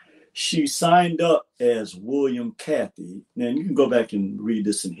 but she signed up as William Kathy. And you can go back and read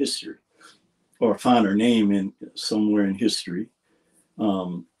this in history, or find her name in somewhere in history.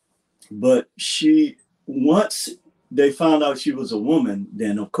 But she, once they found out she was a woman,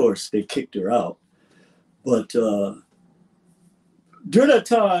 then of course they kicked her out. But during that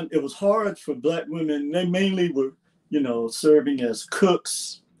time, it was hard for Black women. They mainly were, serving as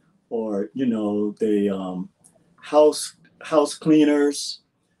cooks, or, they house cleaners,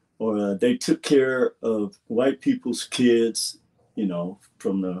 or they took care of white people's kids,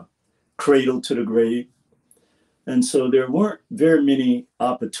 from the cradle to the grave. And so there weren't very many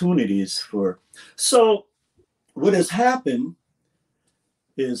opportunities for. So what has happened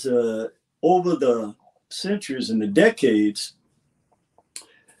is over the centuries and the decades,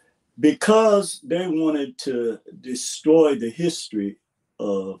 because they wanted to destroy the history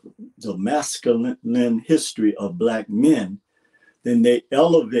of the masculine history of Black men, then they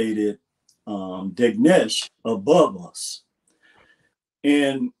elevated Dignesh above us.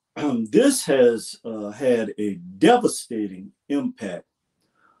 And this has had a devastating impact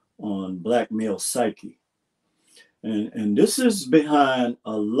on Black male psyche. And this is behind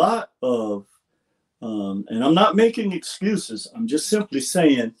a lot of And I'm not making excuses. I'm just simply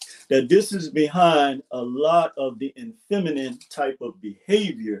saying that this is behind a lot of the effeminate type of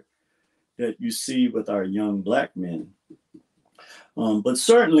behavior that you see with our young Black men. But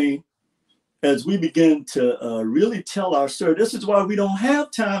certainly, as we begin to really tell our story, this is why we don't have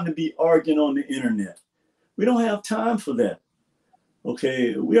time to be arguing on the internet. We don't have time for that.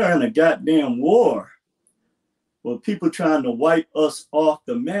 Okay, we are in a goddamn war with people trying to wipe us off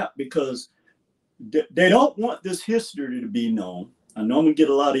the map because they don't want this history to be known. I know I'm gonna get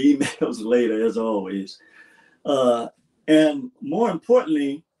a lot of emails later, as always. And more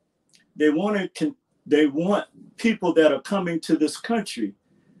importantly, they want people that are coming to this country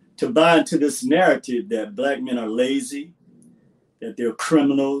to buy into this narrative that Black men are lazy, that they're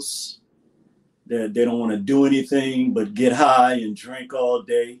criminals, that they don't want to do anything but get high and drink all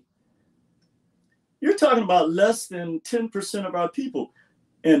day. You're talking about less than 10% of our people.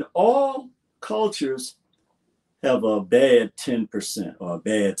 And all cultures have a bad 10% or a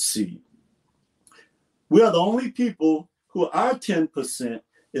bad seed. We are the only people who our 10%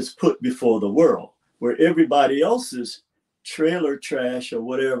 is put before the world, where everybody else's trailer trash or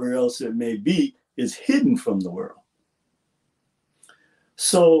whatever else it may be is hidden from the world.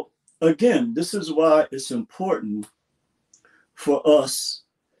 So again, this is why it's important for us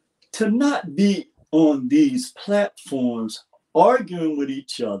to not be on these platforms arguing with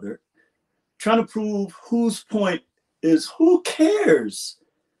each other, trying to prove whose point is. Who cares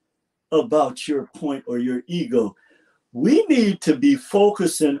about your point or your ego? We need to be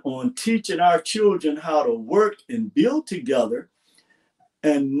focusing on teaching our children how to work and build together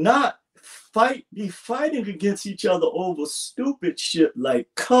and not be fighting against each other over stupid shit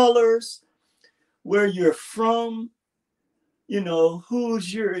like colors, where you're from,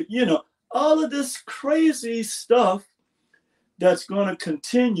 who's your, all of this crazy stuff that's going to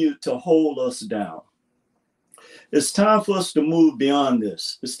continue to hold us down. It's time for us to move beyond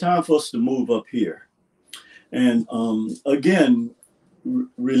this. It's time for us to move up here. And again,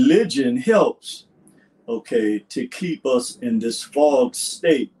 religion helps, okay, to keep us in this fog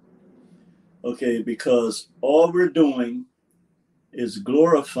state, okay, because all we're doing is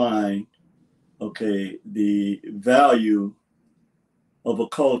glorifying, okay, the value of a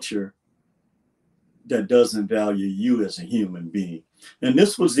culture that doesn't value you as a human being. And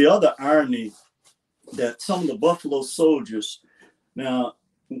this was the other irony that some of the Buffalo Soldiers, now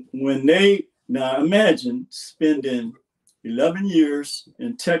imagine spending 11 years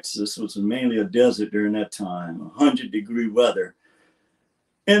in Texas, which was mainly a desert during that time, 100-degree weather.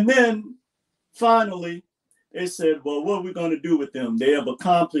 And then finally, they said, well, what are we going to do with them? They have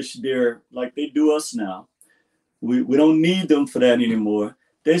accomplished like they do us now. We don't need them for that anymore.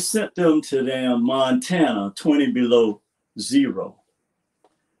 They sent them to damn Montana, 20 below zero.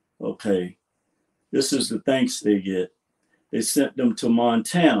 Okay, this is the thanks they get. They sent them to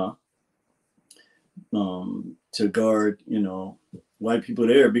Montana to guard, white people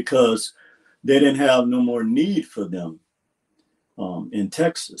there because they didn't have no more need for them in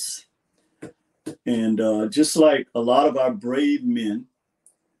Texas. And just like a lot of our brave men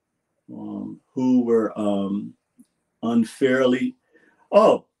who were unfairly.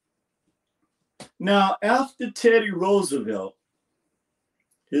 Oh, now after Teddy Roosevelt,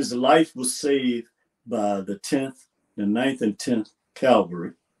 his life was saved by the 9th and 10th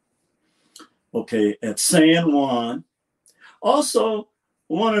Cavalry, okay, at San Juan. Also,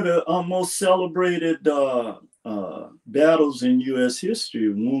 one of the most celebrated battles in U.S. history,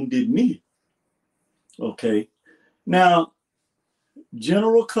 Wounded Knee. Okay, now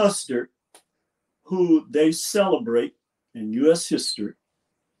General Custer, who they celebrate in U.S. history,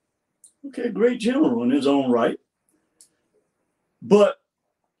 okay, great general in his own right, but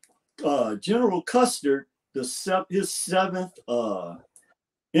General Custer, his 7th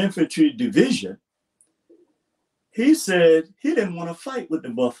Infantry Division, he said he didn't want to fight with the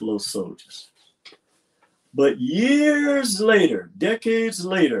Buffalo Soldiers. But years later, decades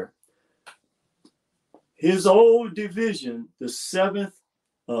later, his old division, the 7th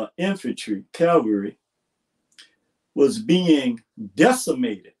Infantry Cavalry, was being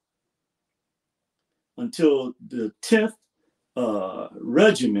decimated until the 10th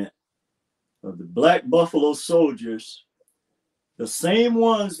Regiment of the Black Buffalo Soldiers, the same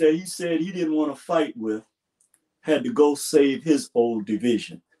ones that he said he didn't want to fight with, had to go save his old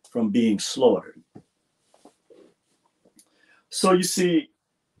division from being slaughtered. So you see,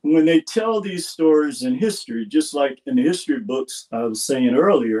 when they tell these stories in history, just like in the history books I was saying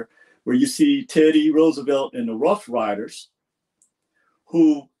earlier, where you see Teddy Roosevelt and the Rough Riders,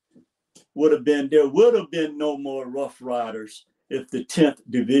 who there would have been no more Rough Riders if the 10th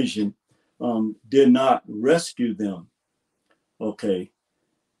Division, did not rescue them, okay,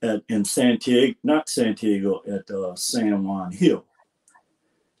 in Santiago, not Santiago, at San Juan Hill,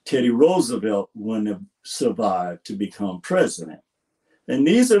 Teddy Roosevelt wouldn't have survived to become president. And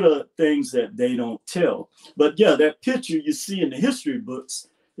these are the things that they don't tell. But yeah, that picture you see in the history books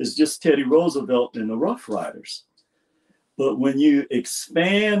is just Teddy Roosevelt and the Rough Riders. But when you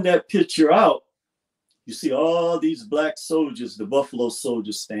expand that picture out, you see all these black soldiers, the Buffalo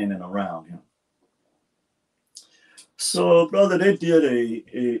Soldiers, standing around him. So, brother, they did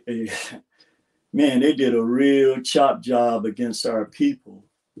they did a real chop job against our people,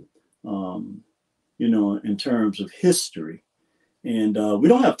 you know, in terms of history. And we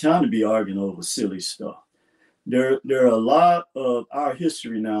don't have time to be arguing over silly stuff. There are a lot of our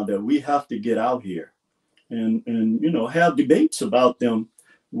history now that we have to get out here and you know, have debates about them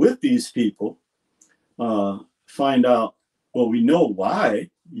with these people. Find out, well, we know why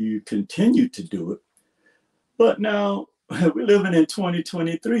you continue to do it. But now we're living in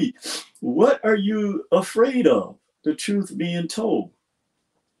 2023. What are you afraid of? The truth being told.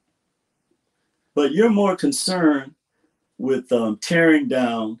 But you're more concerned with tearing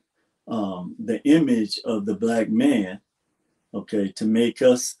down the image of the black man, okay, to make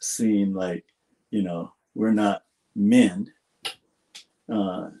us seem like, you know, we're not men,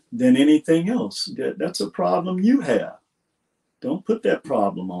 than anything else. That's a problem you have. Don't put that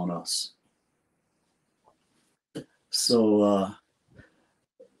problem on us. So,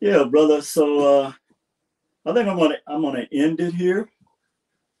 yeah, brother. So I think I'm gonna end it here.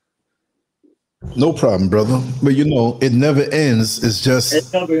 No problem, brother. But you know, it never ends. It's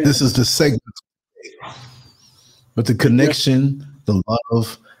just this is the segment. But the connection, the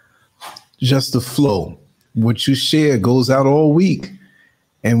love, just the flow. What you share goes out all week.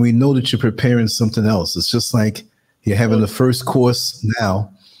 And we know that you're preparing something else. It's just like you're having the first course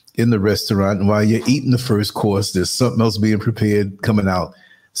now in the restaurant. And while you're eating the first course, there's something else being prepared coming out.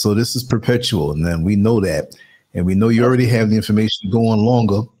 So this is perpetual. And then we know that. And we know you already have the information going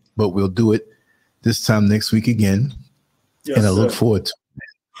longer, but we'll do it this time next week again. Yes, and I sir. look forward to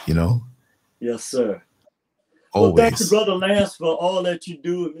it, you know? Yes, sir. Always. Well, thank you, Brother Lance, for all that you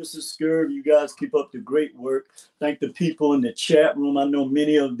do. And Mrs. Scurv, you guys keep up the great work. Thank the people in the chat room. I know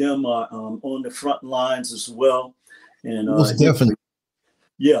many of them are on the front lines as well. And most definitely.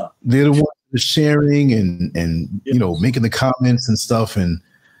 Yeah. They're the ones sharing and you know, making the comments and stuff. And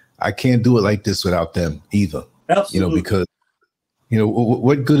I can't do it like this without them either. Absolutely. You know, because, you know,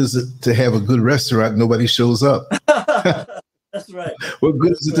 what good is it to have a good restaurant? Nobody shows up. That's right. What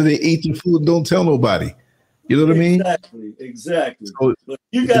good is it that they eat the food and don't tell nobody? You know what I mean? Exactly. So, but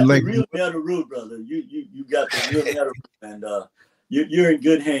you got like, the real metal root, brother. You got the real metal root, and you're in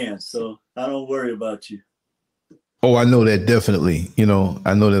good hands. So I don't worry about you. Oh, I know that definitely. You know,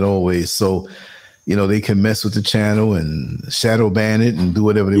 I know that always. So, you know, they can mess with the channel and shadow ban it and do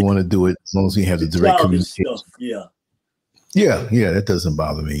whatever they want to do it as long as we have the direct communication. Yeah, that doesn't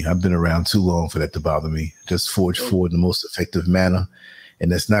bother me. I've been around too long for that to bother me. Just forge forward in the most effective manner.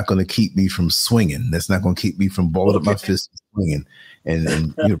 And that's not going to keep me from swinging. That's not going to keep me from balling up my fist and swinging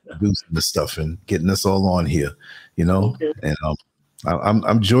and you know, producing the stuff and getting us all on here, you know. And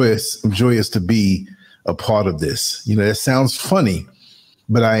I'm joyous. I'm joyous to be a part of this. You know, it sounds funny,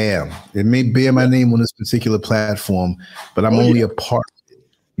 but I am. It may bear my name on this particular platform, but I'm only a part of it,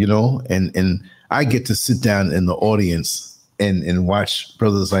 you know. And I get to sit down in the audience and watch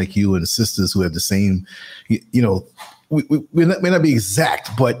brothers like you and sisters who have the same, you know. We may not be exact,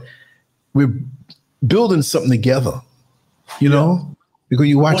 but we're building something together, you know, because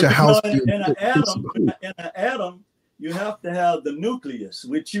you watch a house. In an atom, you have to have the nucleus,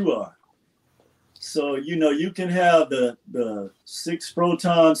 which you are. So, you know, you can have the 6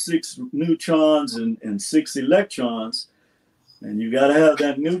 protons, 6 neutrons, and 6 electrons, and you got to have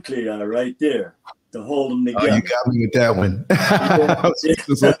that nuclei right there to hold them together. Oh, you got me with that one.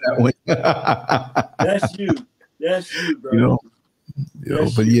 That's you. That's you, bro. You know,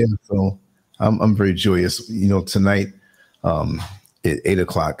 but yeah, so I'm very joyous. You know, tonight at 8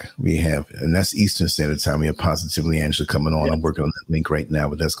 o'clock we have, and that's Eastern Standard Time. We have Positively Angela coming on. I'm working on that link right now,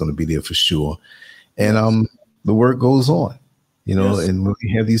 but that's going to be there for sure. And the work goes on, you know, and when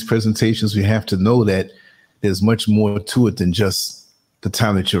we have these presentations, we have to know that there's much more to it than just the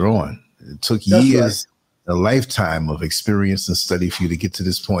time that you're on. It took years, a lifetime of experience and study for you to get to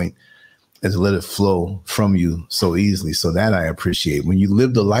this point and to let it flow from you so easily. So that I appreciate. When you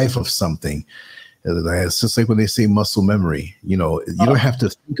live the life of something, it's just like when they say muscle memory, you know, you don't have to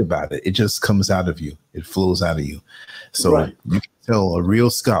think about it. It just comes out of you. It flows out of you. So you can tell a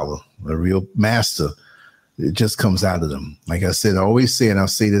real scholar, a real master, it just comes out of them. Like I said, I always say, and I'll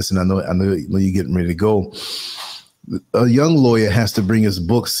say this, and I know you're getting ready to go. A young lawyer has to bring his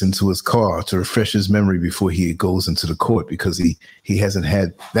books into his car to refresh his memory before he goes into the court, because he hasn't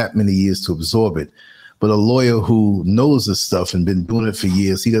had that many years to absorb it. But a lawyer who knows this stuff and been doing it for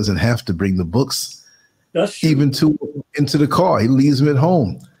years, he doesn't have to bring the books even into the car. He leaves them at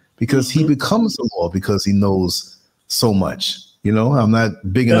home, because he becomes a lawyer because he knows so much. You know, I'm not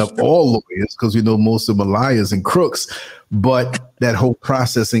bigging up all lawyers, because we know most of them are liars and crooks, but that whole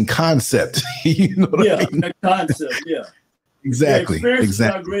process and concept, you know what I mean? That concept, yeah. Exactly. Experience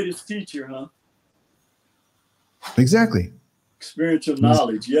exactly. is our greatest teacher, huh? Exactly. Experiential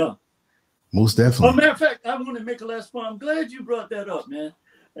knowledge, yeah. Most definitely. Well, matter of fact, I want to make a last point. I'm glad you brought that up, man.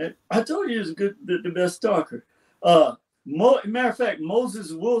 I told you he was the best talker. Matter of fact,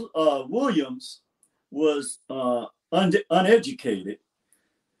 Moses Williams was uneducated,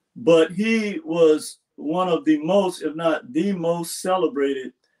 but he was one of the most, if not the most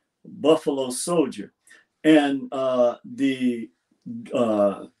celebrated Buffalo soldier. And the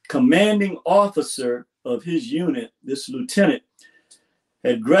commanding officer of his unit, this lieutenant,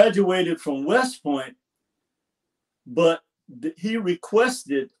 had graduated from West Point, but he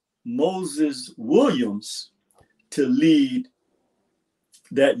requested Moses Williams to lead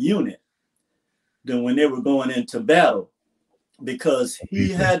that unit then when they were going into battle, because he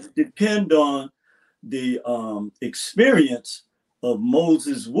had to depend on the experience of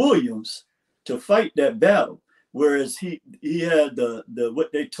Moses Williams to fight that battle. Whereas he had the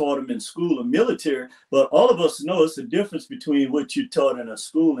what they taught him in school and military, but all of us know it's the difference between what you taught in a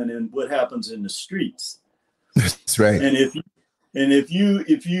school and then what happens in the streets. That's right. And if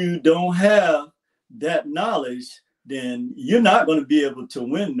you don't have that knowledge, then you're not going to be able to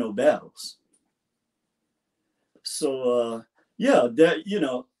win no battles. So that, you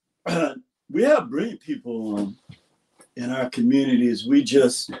know, we have brilliant people in our communities. We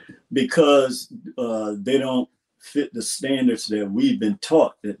just, because they don't fit the standards that we've been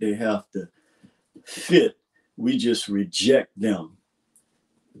taught that they have to fit, we just reject them,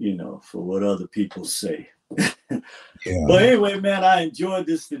 you know, for what other people say. Yeah. But anyway, man, I enjoyed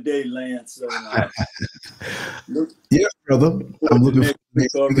this today, Lance. Yeah, brother. I'm looking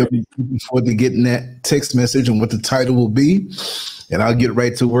forward to getting that text message and what the title will be, and I'll get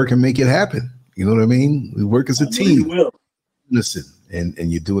right to work and make it happen. You know what I mean? We work as a team. You will. Listen,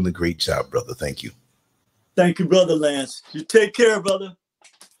 and you're doing a great job, brother. Thank you. Thank you, brother Lance. You take care, brother.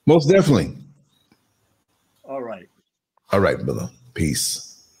 Most definitely. All right. All right, brother. Peace.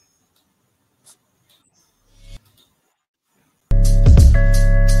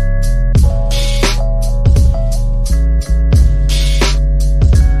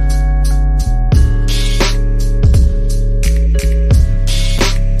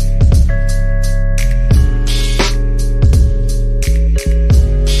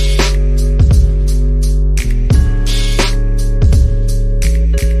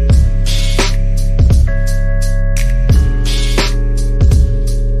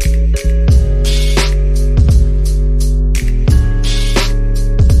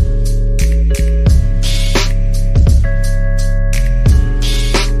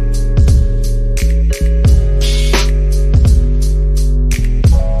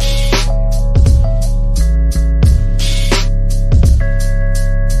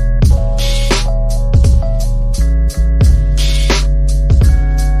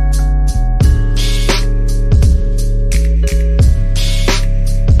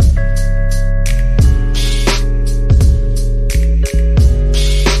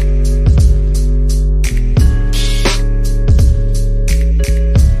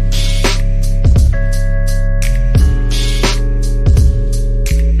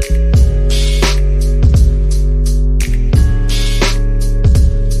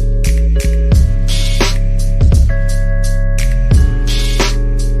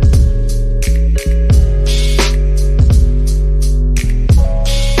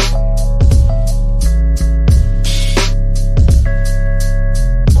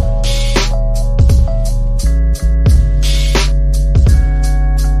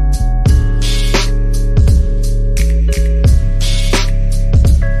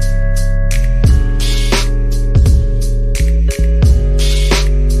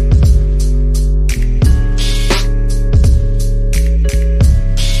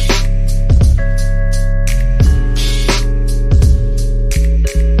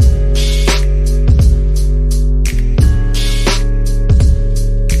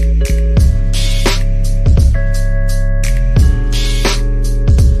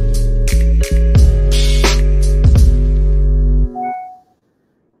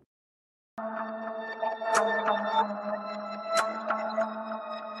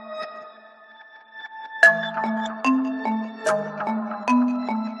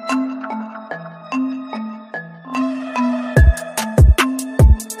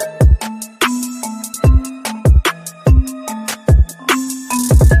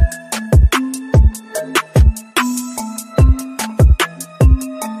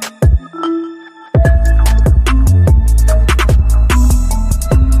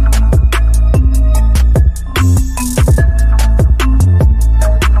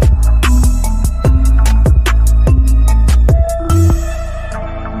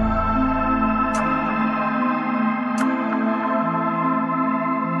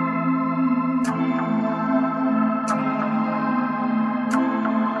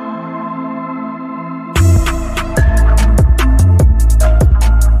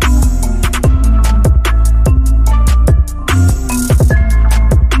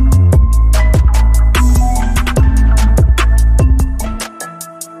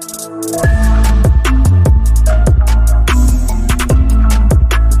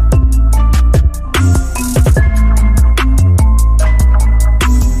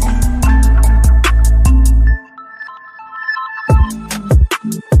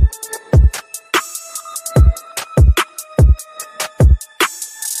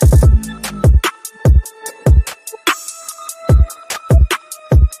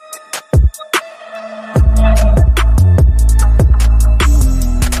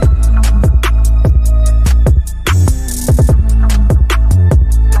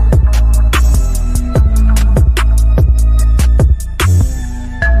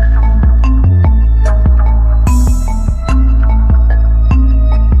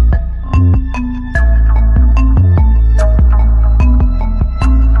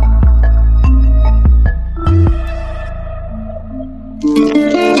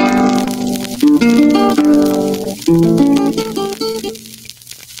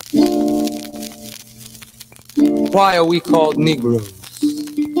 Why are we called Negroes?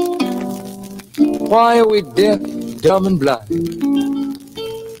 Why are we deaf, dumb, and blind?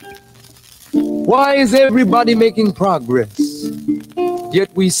 Why is everybody making progress,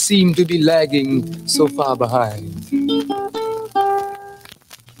 yet we seem to be lagging so far behind?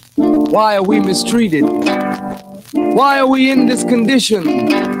 Why are we mistreated? Why are we in this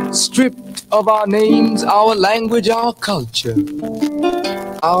condition, stripped of our names, our language, our culture,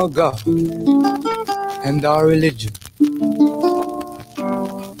 our God, and our religion?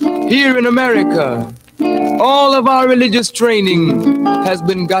 Here in America, all of our religious training has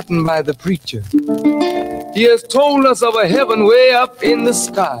been gotten by the preacher. He has told us of a heaven way up in the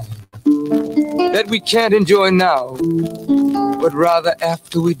sky that we can't enjoy now, but rather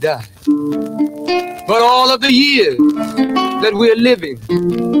after we die. But all of the years that we're living,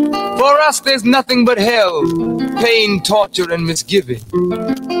 for us there's nothing but hell, pain, torture, and misgiving.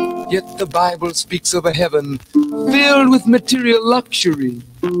 Yet the Bible speaks of a heaven filled with material luxury,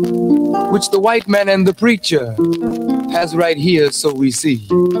 which the white man and the preacher has right here, so we see.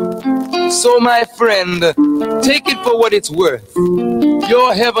 So my friend, take it for what it's worth.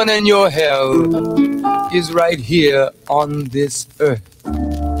 Your heaven and your hell is right here on this earth.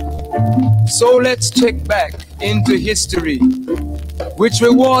 So let's check back into history, which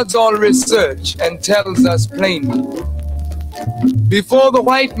rewards all research and tells us plainly. Before the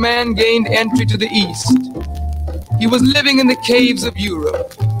white man gained entry to the East, he was living in the caves of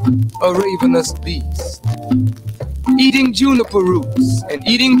Europe, a ravenous beast, eating juniper roots and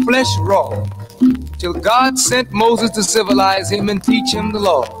eating flesh raw, till God sent Moses to civilize him and teach him the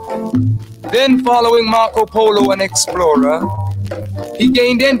law. Then, following Marco Polo, an explorer, he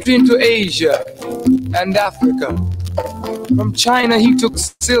gained entry into Asia and Africa. From China he took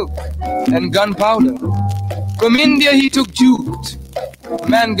silk and gunpowder. From India he took jute,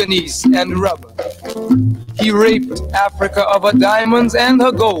 manganese, and rubber. He raped Africa of her diamonds and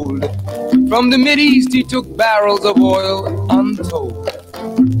her gold. From the Mideast he took barrels of oil untold.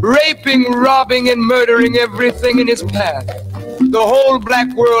 Raping, robbing, and murdering everything in his path. The whole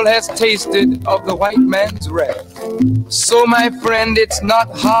black world has tasted of the white man's wrath. So my friend, it's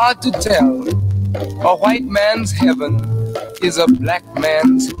not hard to tell. A white man's heaven is a black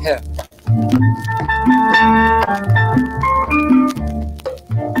man's hell.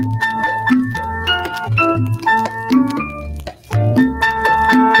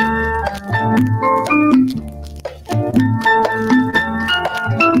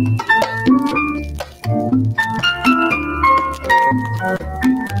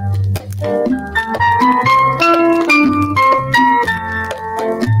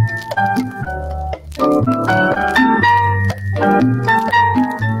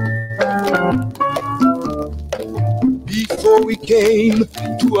 Before we came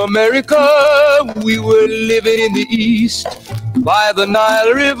to America, we were living in the East. By the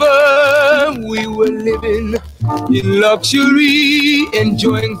Nile River, we were living in luxury,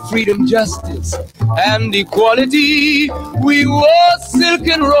 enjoying freedom, justice, and equality. We wore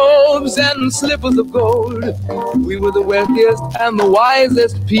silken robes and slippers of gold. We were the wealthiest and the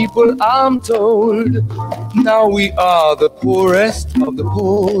wisest people, I'm told. Now we are the poorest of the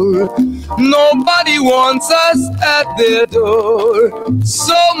poor. Nobody wants us at their door.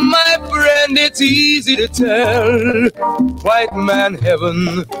 So my friend, it's easy to tell. White man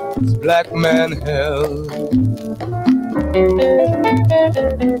heaven is black man hell.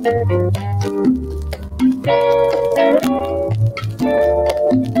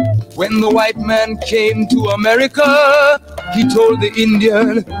 When the white man came to America, he told the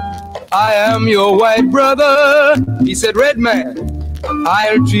Indian, I am your white brother. He said, red man,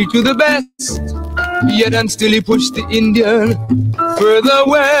 I'll treat you the best. Yet and still he pushed the Indian further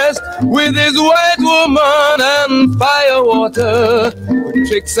west with his white woman and fire water. With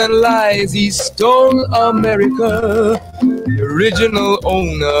tricks and lies he stole America. The original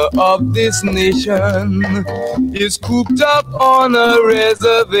owner of this nation is cooped up on a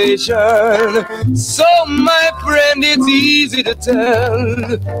reservation. So my friend, it's easy to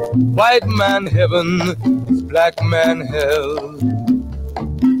tell. White man heaven is black man hell.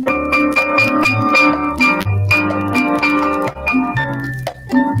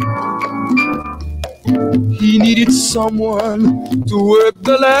 He needed someone to work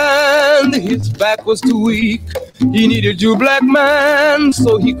the land. His back was too weak. He needed you, black man,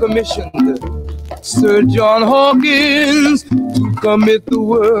 so he commissioned Sir John Hawkins to commit the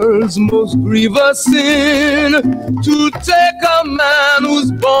world's most grievous sin, to take a man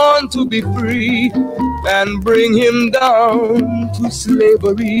who's born to be free and bring him down to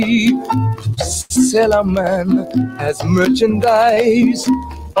slavery, to sell a man as merchandise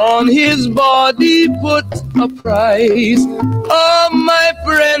on his body put a price. Oh, my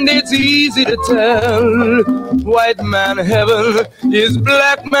friend, it's easy to tell. White man heaven is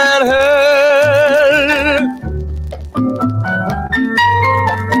black man hell.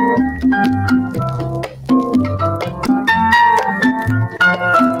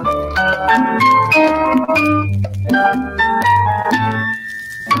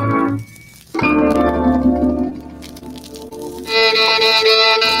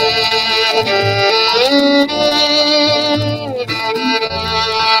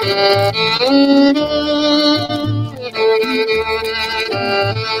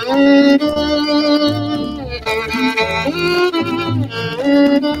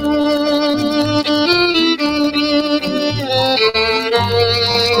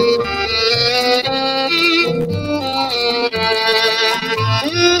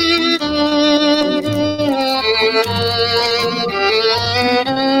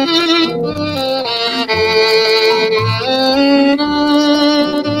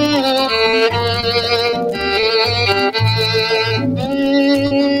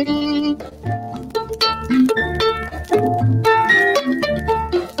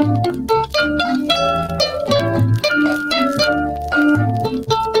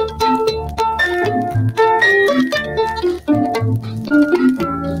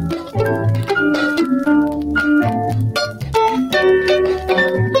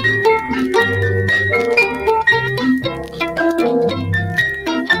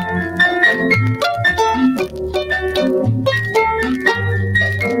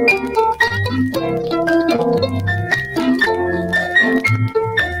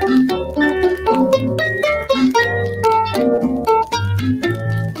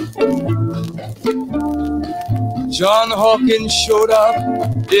 John Hawkins showed up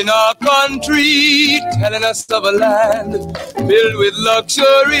in our country, telling us of a land filled with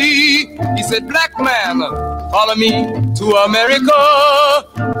luxury. He said, black man, follow me to America.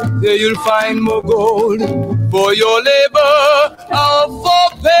 There you'll find more gold for your labor. Our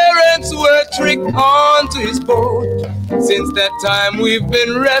foreparents were tricked onto his boat. Since that time we've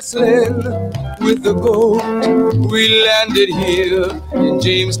been wrestling with the gold. We landed here in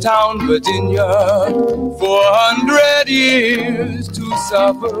Jamestown, Virginia, 400 years to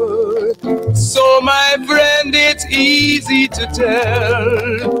suffer. So my friend, it's easy to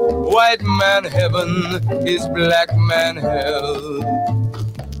tell. White man heaven is black man hell.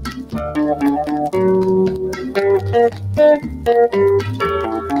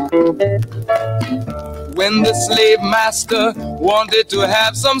 When the slave master wanted to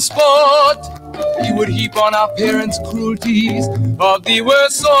have some sport, he would heap on our parents cruelties of the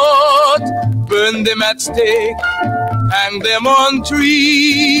worst sort, burn them at stake, hang them on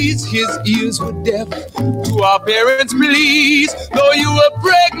trees. His ears were deaf to our parents' pleas. Though you were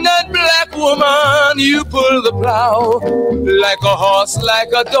pregnant, black woman, you pull the plow like a horse,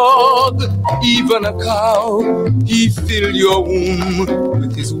 like a dog, even a cow. He filled your womb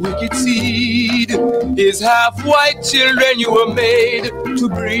with his wicked seed. His half-white children you were made to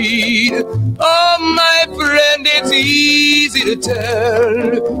breed. Oh, my friend, it's easy to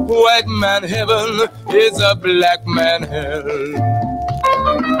tell. White man heaven is a black man hell.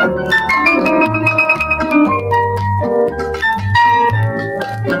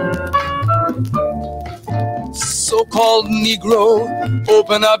 So-called Negro,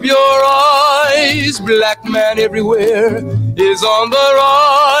 open up your eyes. Black man everywhere is on the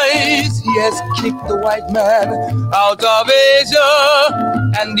rise. He has kicked the white man out of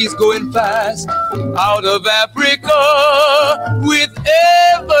Asia, and he's going fast out of Africa. With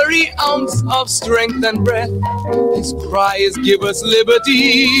every ounce of strength and breath, his cry is give us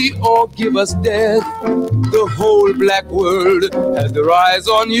liberty or give us death. The whole black world has their eyes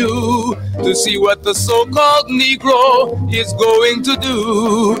on you to see what the so-called Negro is going to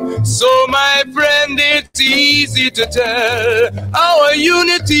do. So my friend, it's easy to tell. Our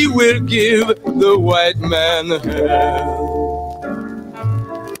unity will give the white man hell.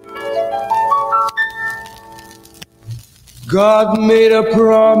 God made a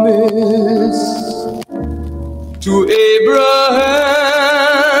promise to Abraham.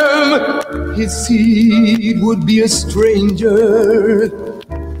 His seed would be a stranger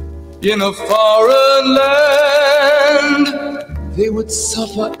in a foreign land. They would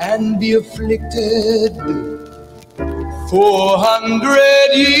suffer and be afflicted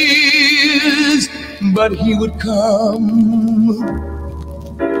 400 years, but he would come,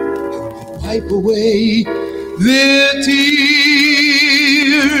 wipe away their tears.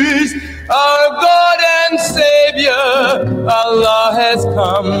 Our God and Savior, Allah has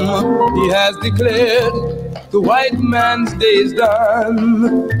come. He has declared the white man's day is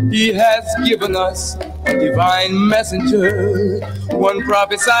done. He has given us a divine messenger, one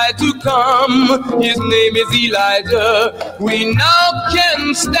prophesied to come. His name is Elijah. We now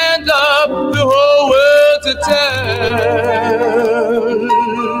can stand up, the whole world to tell.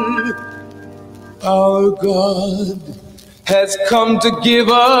 Our God has come to give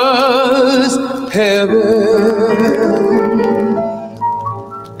us heaven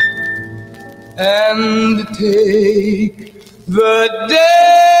and take the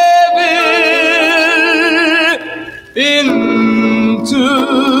devil into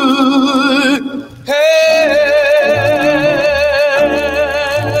hell.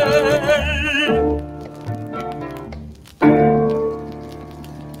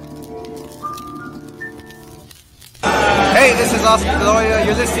 Hey, this is Oscar the Lawyer.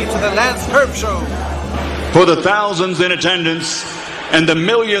 You're listening to the Lance Herb Show. For the thousands in attendance and the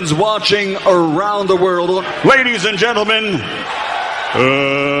millions watching around the world, ladies and gentlemen,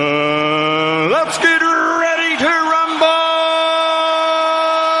 let's get ready to rumble!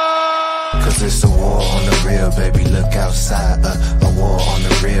 'Cause it's a war on the real, baby, look outside. A war on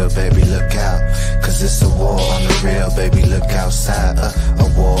the real, baby, look out. 'Cause it's a war on the real, baby, look outside. A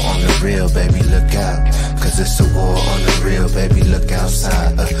war on the real, baby, look out. 'Cause it's a war on the real, baby, look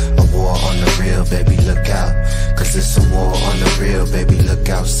outside. A war on the real, baby, look out. 'Cause it's a war on the real, baby, look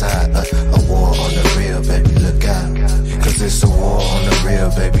outside. A war on the real, baby, look out. 'Cause it's a war on the real,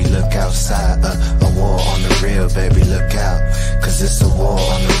 baby, look outside. A war on the real, baby, look out. 'Cause it's a war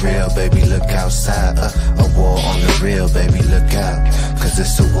on the real, baby, look outside. A war on the real, baby, look out. 'Cause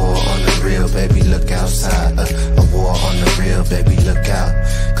it's a war on the real, baby, look outside. A war on the real, baby, look out.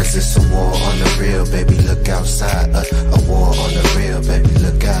 'Cause it's a war on the real, baby, look outside. A war on the real, baby,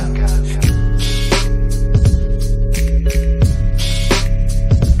 look out.